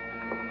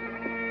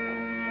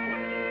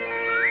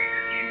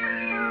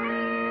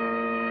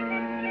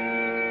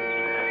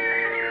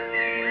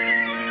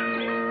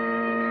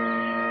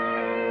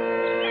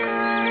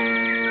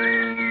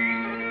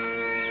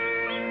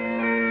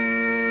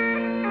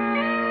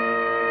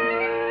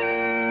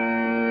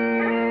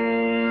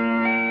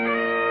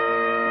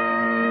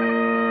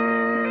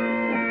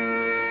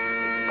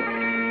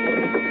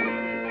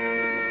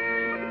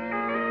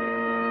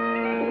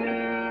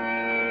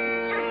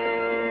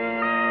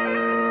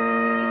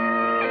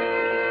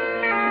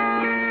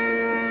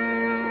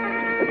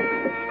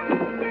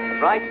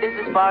 Right, this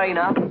is far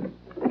enough.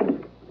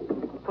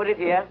 Put it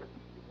here.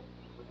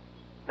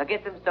 Now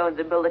get some stones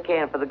and build a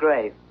cairn for the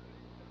grave.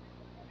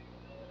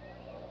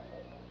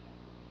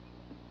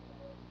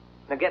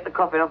 Now get the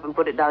coffin up and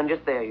put it down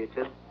just there, you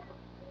two.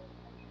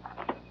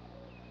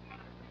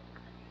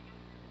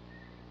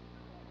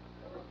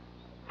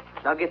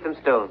 Now get some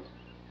stones.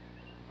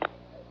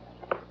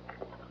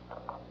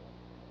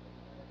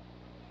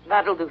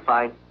 That'll do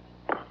fine.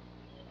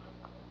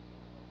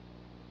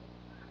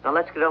 Now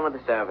let's get on with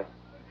the service.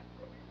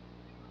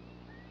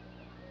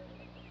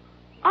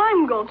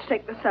 I'm going to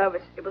take the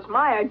service. It was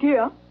my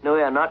idea. No,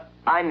 you're not.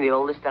 I'm the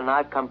oldest, and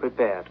I've come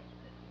prepared.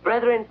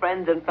 Brethren,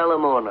 friends, and fellow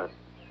mourners.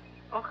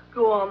 Oh,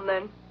 go on,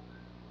 then.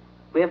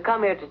 We have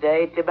come here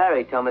today to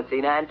bury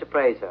Thomasina and to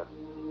praise her.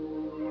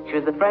 She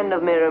was the friend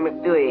of Mary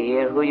McDooey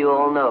here, who you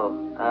all know.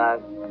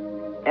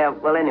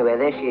 Well, anyway,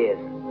 there she is.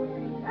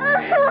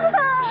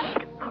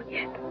 Not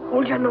yet.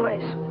 Hold your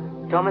noise.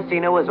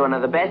 Thomasina was one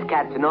of the best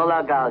cats in all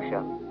our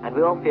Galshire, and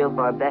we all feel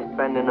for our best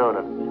friend and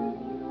owner.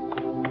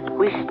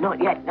 Wish,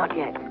 not yet, not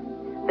yet.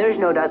 There is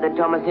no doubt that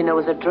Thomasina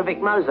was a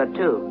terrific mouser,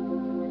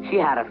 too. She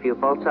had a few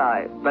faults,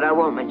 but I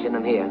won't mention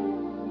them here.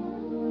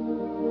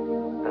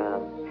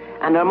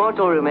 And her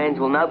mortal remains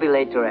will now be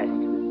laid to rest.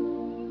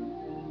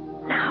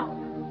 Now.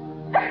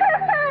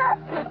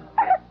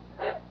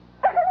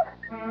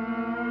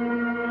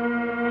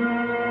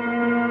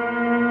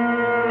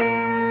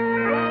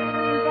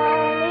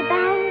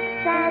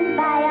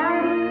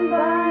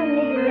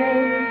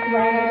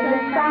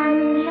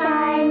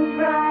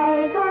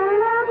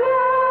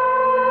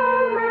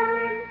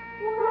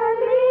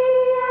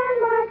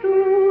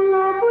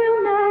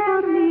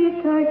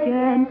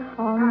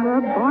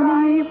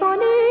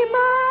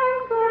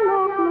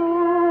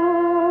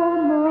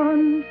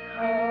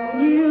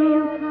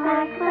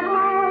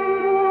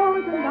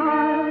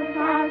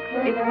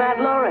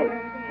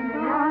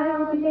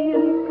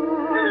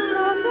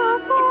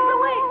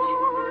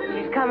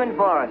 Coming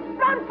for us.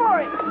 Run for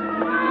it!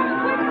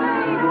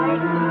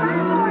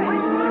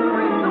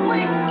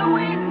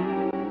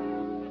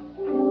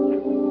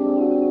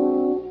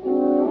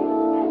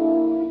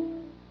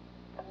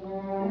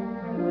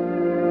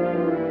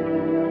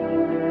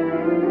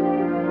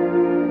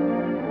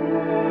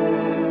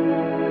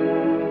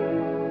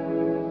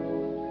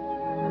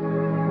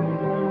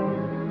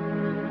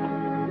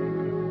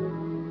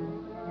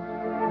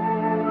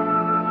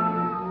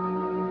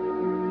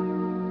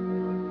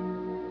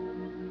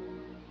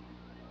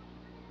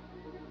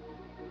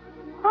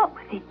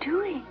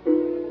 McDooey.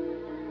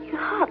 Your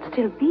heart's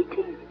still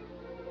beating.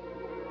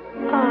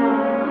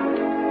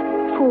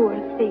 Ah, poor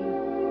thing.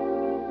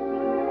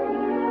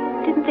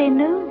 Didn't they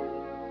know?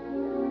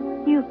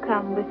 You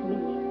come with me.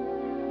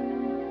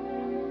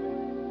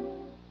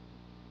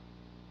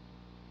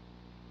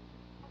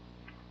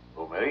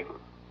 Oh, Mary.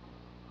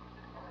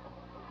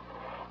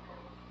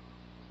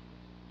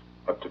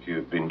 What have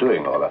you been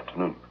doing all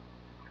afternoon?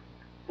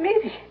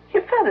 Mary,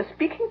 your father's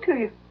speaking to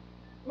you.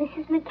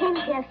 Mrs.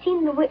 Mackenzie, I've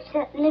seen the witch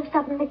that lives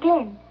up in the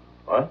glen.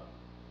 What?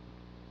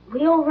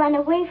 We all ran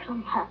away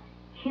from her.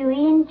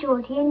 Hughie and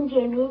Geordie and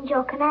Jamie and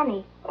Jock and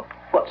Annie. Oh,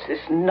 what's this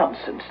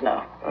nonsense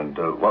now? And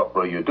what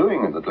were you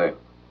doing in the glen?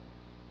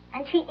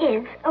 And she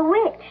is a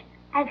witch.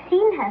 I've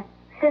seen her.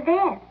 So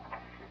there.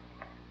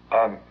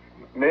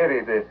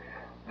 Mary,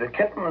 the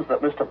kittens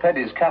that Mr.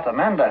 Petty's cat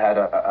Amanda had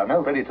are now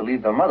ready to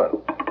leave their mother.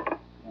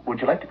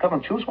 Would you like to come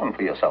and choose one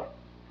for yourself?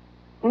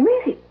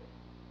 Mary.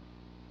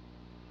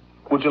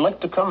 Would you like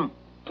to come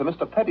to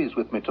Mr. Petty's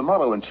with me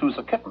tomorrow and choose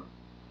a kitten?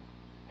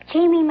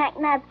 Jamie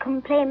McNabb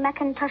can play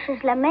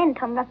Macintosh's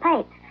Lament on the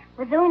pipes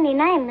with only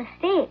 9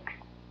 mistakes.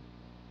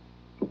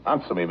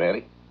 Answer me,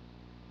 Mary.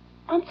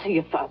 Answer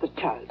your father,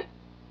 child.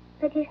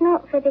 But he's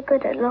not very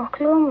good at Loch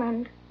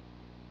Lomond.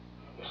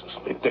 This is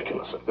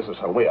ridiculous. This is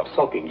her way of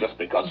sulking just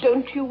because...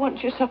 Don't you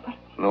want your supper?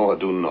 No, I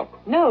do not.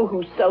 No,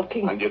 who's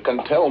sulking? And you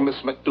can tell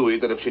Miss McDooey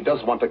that if she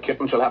does want a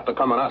kitten, she'll have to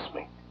come and ask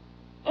me.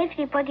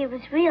 Everybody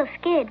was real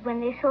scared when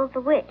they saw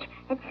the witch,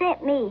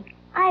 except me.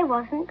 I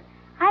wasn't.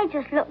 I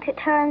just looked at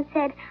her and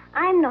said,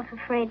 I'm not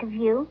afraid of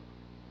you.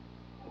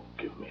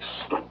 Give me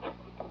strength.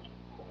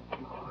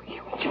 Oh,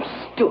 you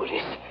just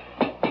Doris.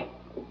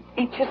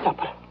 Eat your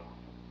supper.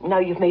 Now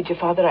you've made your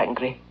father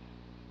angry.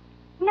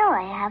 No,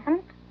 I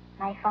haven't.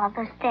 My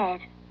father's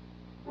dead.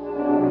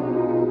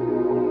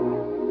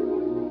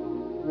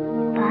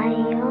 By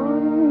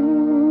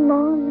yon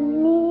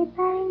bonny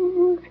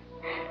banks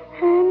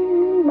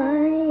and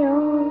by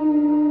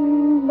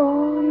yon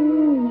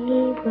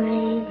bonny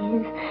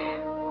braes,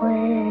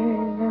 where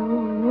the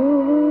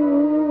moon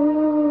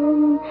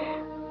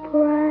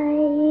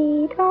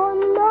bright on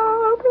the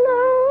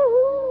cloud.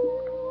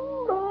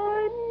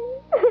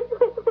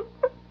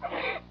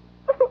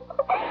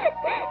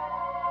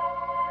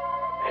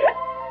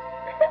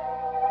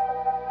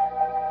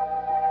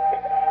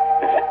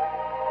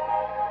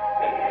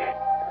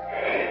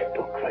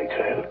 Don't cry,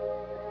 child.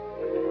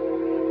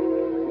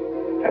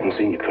 I haven't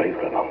seen you cry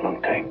for a long,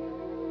 long time.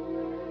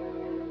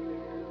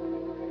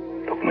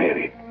 Look,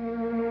 Mary,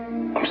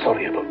 I'm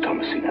sorry about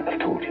Thomasina, I've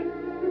told you.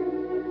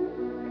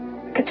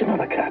 Get you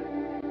another cat.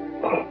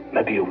 Or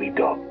maybe a wee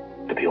dog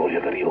to be all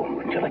your very own.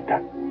 Wouldn't you like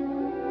that?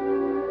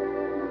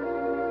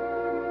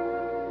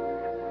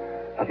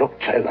 Now look,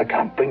 child, I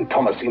can't bring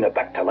Thomasina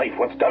back to life.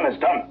 What's done is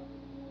done.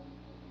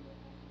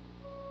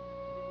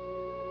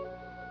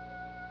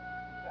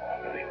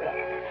 Very well.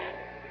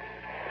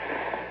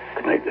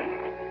 Good night, then.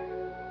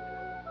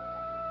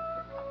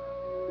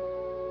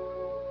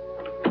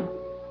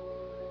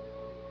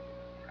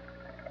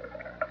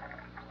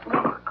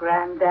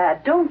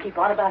 Grandad, don't keep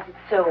on about it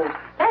so.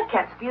 That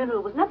cat's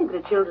funeral was nothing but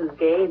a children's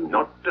game.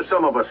 Not to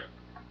some of us.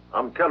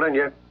 I'm telling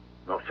you.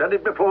 I've said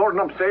it before and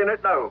I'm saying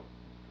it now.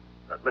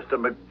 That Mr.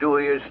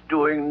 McDooey is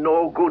doing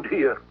no good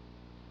here.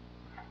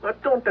 Now,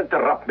 don't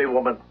interrupt me,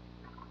 woman.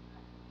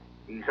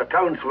 He's a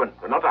townsman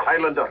and not a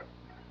Highlander.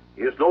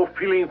 He has no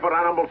feeling for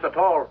animals at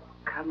all.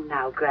 Come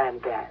now,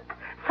 Grandad.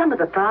 Some of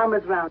the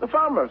farmers round... The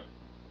farmers?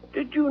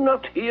 Did you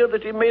not hear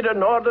that he made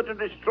an order to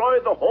destroy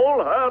the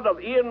whole herd of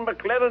Ian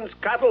McLaren's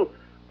cattle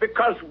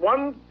because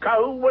one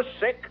cow was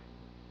sick?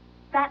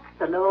 That's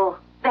the law.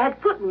 They had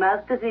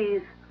foot-and-mouth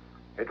disease.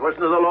 It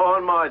wasn't the law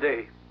in my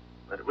day.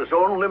 And it was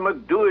only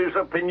McDooey's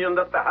opinion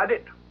that they had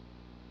it.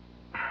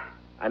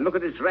 And look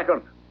at his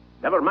record.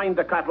 Never mind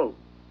the cattle.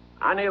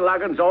 Annie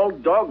Lagan's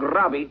old dog,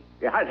 Robbie,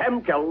 he had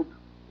him killed.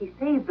 He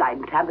saved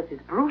Blind Clammus's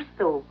Bruce,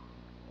 though.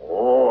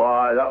 Oh,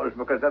 aye, that was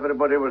because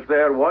everybody was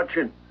there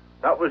watching.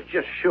 That was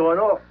just showing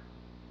off.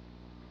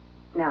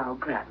 Now,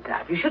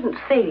 Grandad, you shouldn't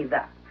say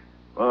that.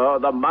 Oh,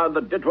 the man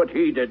that did what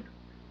he did,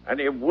 and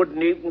he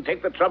wouldn't even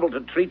take the trouble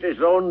to treat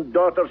his own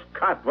daughter's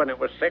cat when it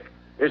was sick,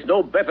 is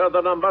no better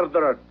than a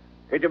murderer.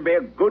 It'd be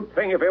a good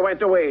thing if he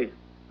went away.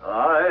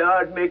 Aye,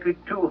 I'd make it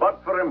too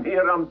hot for him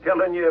here, I'm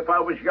telling you, if I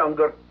was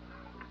younger.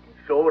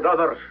 So would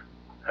others.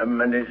 Him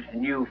and his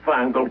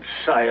newfangled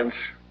science.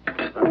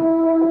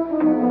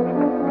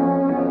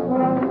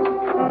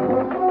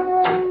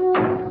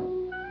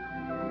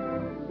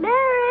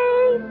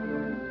 Mary!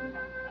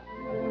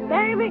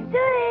 Mary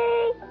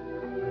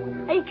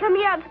McDooey! Are you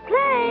coming out to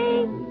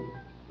play?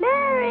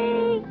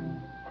 Mary!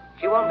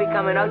 She won't be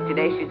coming out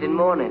today. She's in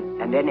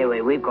mourning. And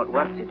anyway, we've got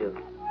work to do.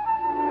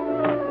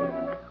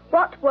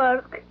 What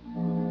work?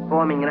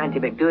 Forming an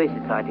anti-McDooey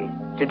society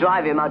to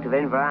drive him out of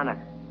Inverness.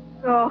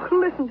 Oh,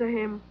 listen to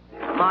him.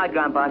 My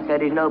grandpa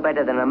said he's no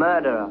better than a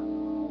murderer.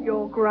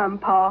 Your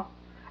grandpa.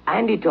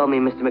 And he told me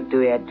Mr.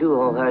 McDooey had 2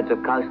 whole herds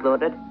of cows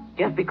slaughtered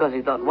just because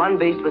he thought one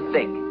beast was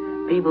sick.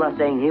 People are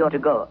saying he ought to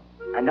go,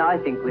 and I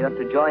think we ought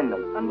to join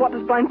them. And what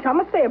does Blind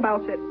Thomas say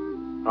about it?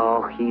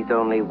 Oh, he's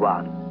only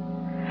one.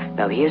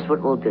 Now, here's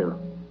what we'll do.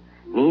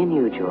 Me and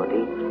you,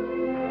 Geordie.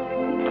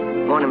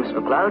 Morning, Miss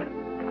McLeod.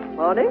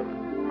 Morning.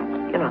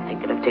 You're not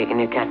thinking of taking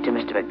your cat to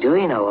Mr.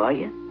 McDooey now, are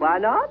you? Why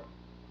not?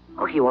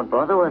 Oh, he won't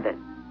bother with it.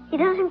 He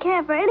doesn't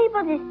care for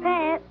anybody's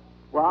pet.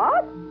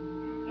 What?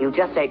 He'll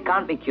just say it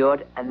can't be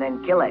cured and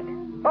then kill it.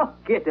 Oh,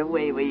 get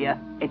away with you.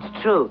 It's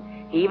true.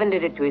 He even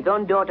did it to his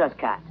own daughter's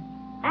cat.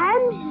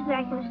 And Mrs.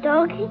 Rackham's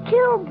dog, he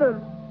killed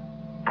them.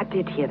 I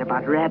did hear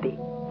about Rabby,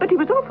 but he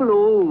was awful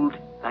old.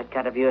 That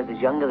cat of yours is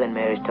younger than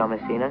Mary's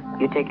Thomasina.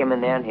 You take him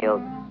in there and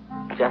he'll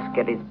just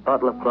get his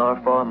bottle of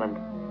chloroform and...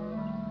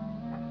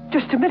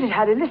 Just a minute,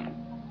 Harry, listen.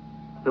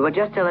 We were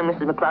just telling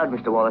Mrs. McLeod,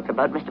 Mr. Wallace,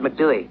 about Mr.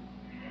 McDooey.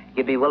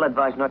 You'd be well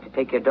advised not to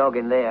take your dog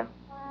in there.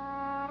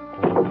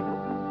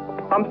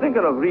 I'm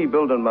thinking of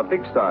rebuilding my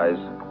pigsties.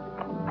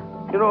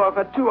 You know, I've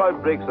had 2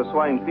 outbreaks of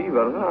swine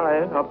fever,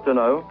 up to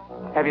now.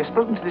 Have you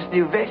spoken to this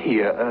new vet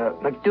here,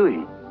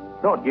 McDooey?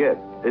 Not yet.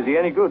 Is he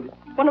any good?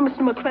 One of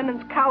Mr.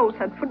 McLennan's cows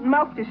had foot and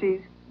mouth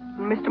disease,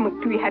 and Mr.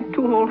 McDooey had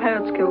 2 whole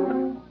herds killed.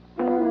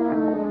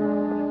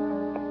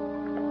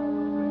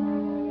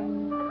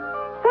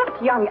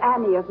 That young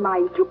Annie of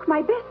mine took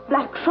my best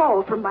black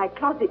shawl from my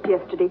closet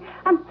yesterday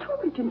and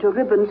tore it into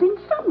ribbons in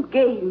some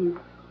game.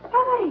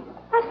 I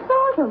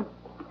saw them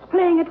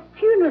playing at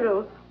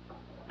funerals,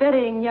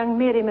 burying young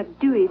Mary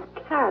McDooey's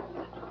cat.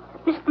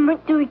 Mr.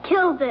 McDooey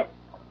killed it.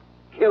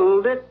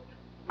 Killed it?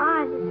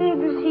 Aye, the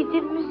same as he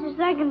did Mrs.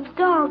 Rackham's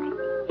dog.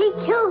 He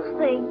kills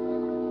things.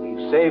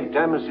 He saved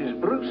Thomas's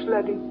Bruce,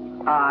 laddie.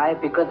 Aye,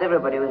 because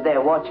everybody was there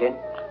watching.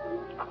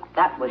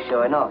 That was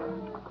showing off.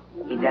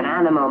 He's an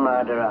animal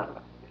murderer.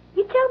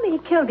 You tell me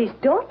he killed his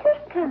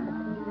daughter's cat.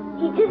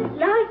 He didn't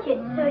like it,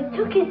 so he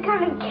took his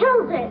gun and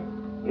killed it.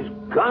 His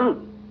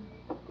gun?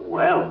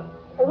 Well.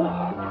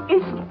 Oh,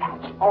 isn't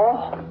that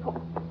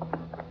awful?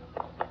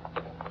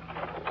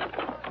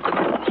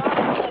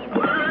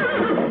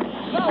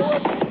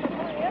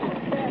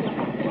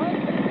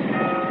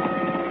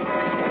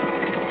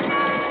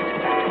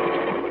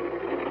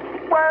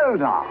 Well,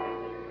 now,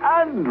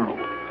 Andrew.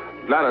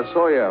 Glad I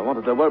saw you. I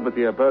wanted to word with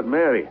you about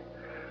Mary.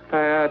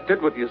 I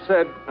did what you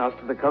said. Asked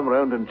her to come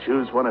round and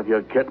choose one of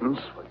your kittens,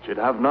 but she'd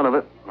have none of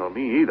it. Nor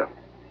me either.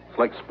 It's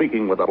like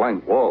speaking with a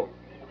blank wall.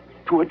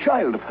 To a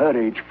child of her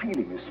age,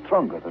 feeling is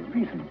stronger than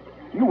reason.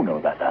 You know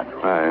that,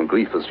 Andrew. And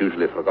grief is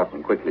usually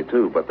forgotten quickly,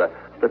 too. But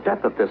the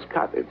death of this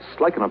cat, it's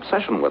like an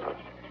obsession with her.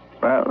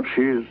 Well,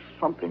 she's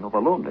something of a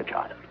lonely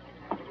child.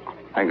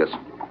 Angus,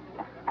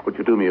 would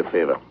you do me a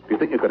favor? Do you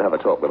think you could have a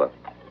talk with her?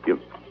 You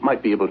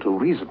might be able to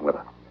reason with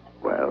her.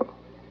 Well,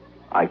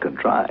 I can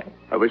try.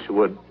 I wish you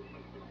would.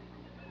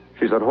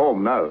 She's at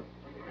home now.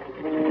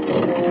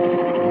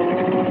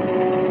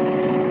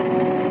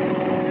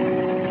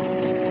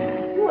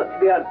 You ought to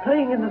be out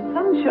playing in the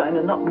sunshine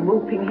and not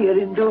moping here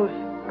indoors.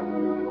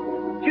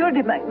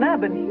 Geordie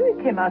McNabb and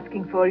Hughie came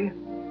asking for you.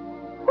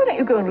 Why don't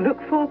you go and look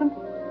for them?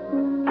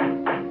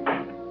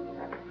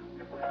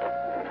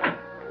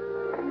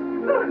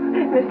 Oh,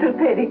 Mr.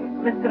 Perry,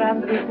 Mr.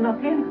 Andrews not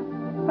here.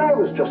 I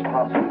was just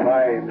passing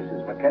by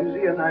Mrs.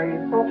 Mackenzie, and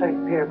I thought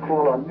I'd pay a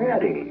call on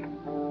Mary.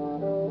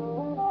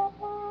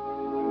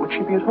 Would she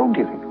be at home, do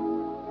you think?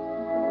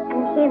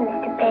 I'm here,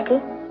 Mr. Petty.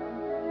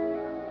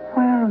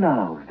 Well,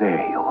 now,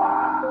 there you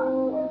are.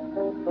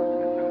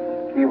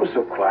 You were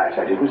so quiet,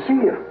 I didn't see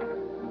you.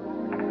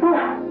 Oh,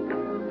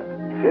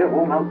 stay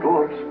home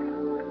outdoors.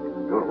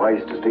 You're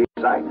wise to stay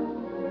inside.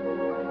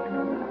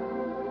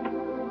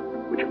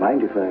 Would you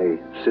mind if I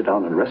sit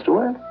down and rest a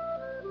while?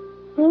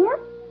 Here?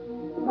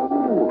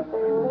 Oh,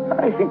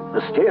 I think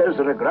the stairs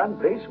are a grand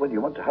place when you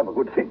want to have a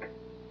good think.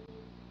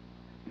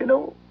 You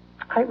know,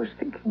 I was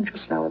thinking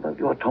just now about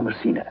your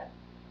Thomasina.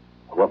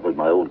 What with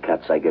my old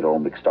cats, I get all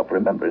mixed up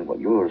remembering what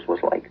yours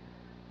was like.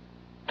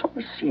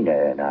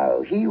 Thomasina,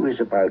 now, he was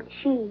about...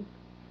 She.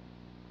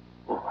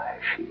 Oh,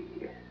 she,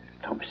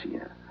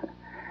 Thomasina.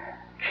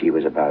 She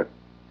was about,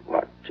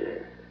 what,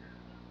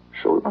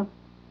 so long?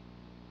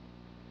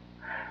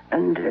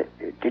 And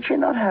did she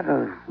not have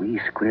a wee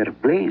square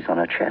blaze on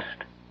her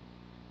chest?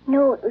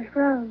 No, it was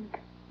round.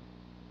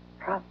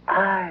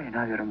 Aye,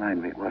 now you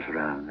remind me, it was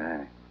round,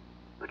 aye.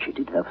 But she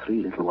did have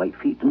 3 little white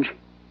feet, didn't she?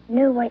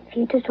 No white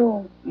feet at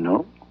all.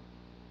 No?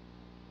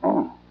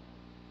 Oh.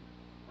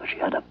 But she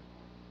had a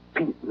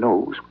pink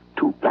nose with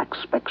 2 black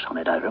specks on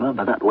it. I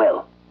remember that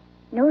well.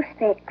 No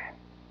specks.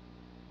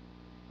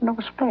 No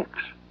specks?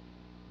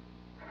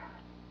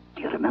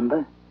 Do you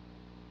remember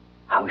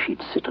how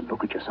she'd sit and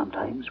look at you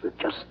sometimes with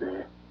just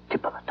the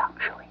tip of her tongue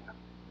showing?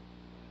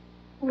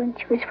 When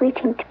she was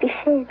waiting to be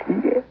fed.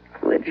 Yes,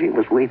 when she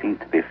was waiting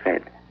to be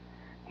fed.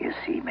 You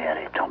see,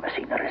 Mary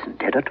Thomasina isn't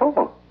dead at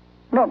all.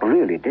 Not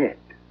really dead.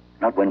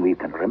 Not when we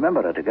can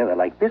remember her together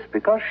like this,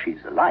 because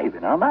she's alive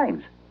in our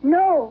minds.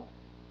 No.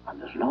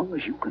 And as long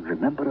as you can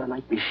remember her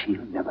like this,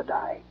 she'll never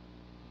die.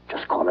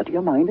 Just call her to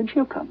your mind and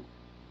she'll come.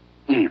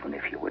 Even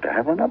if you were to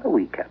have another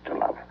wee cat to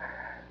love.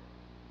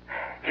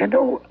 You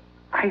know,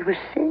 I was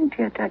saying to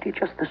your daddy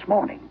just this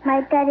morning.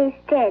 My daddy's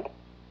dead.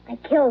 I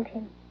killed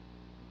him.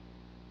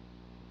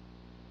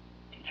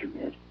 Did you,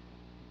 Ned?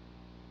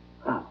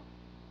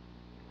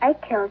 I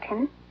killed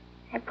him.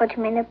 I put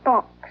him in a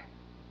box.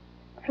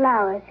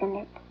 Flowers in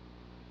it.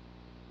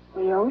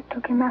 We all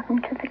took him up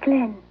into the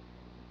glen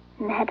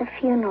and had a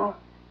funeral.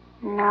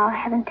 And now I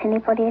haven't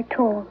anybody at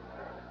all.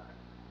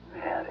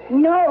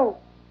 No,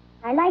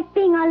 I like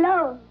being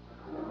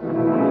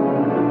alone.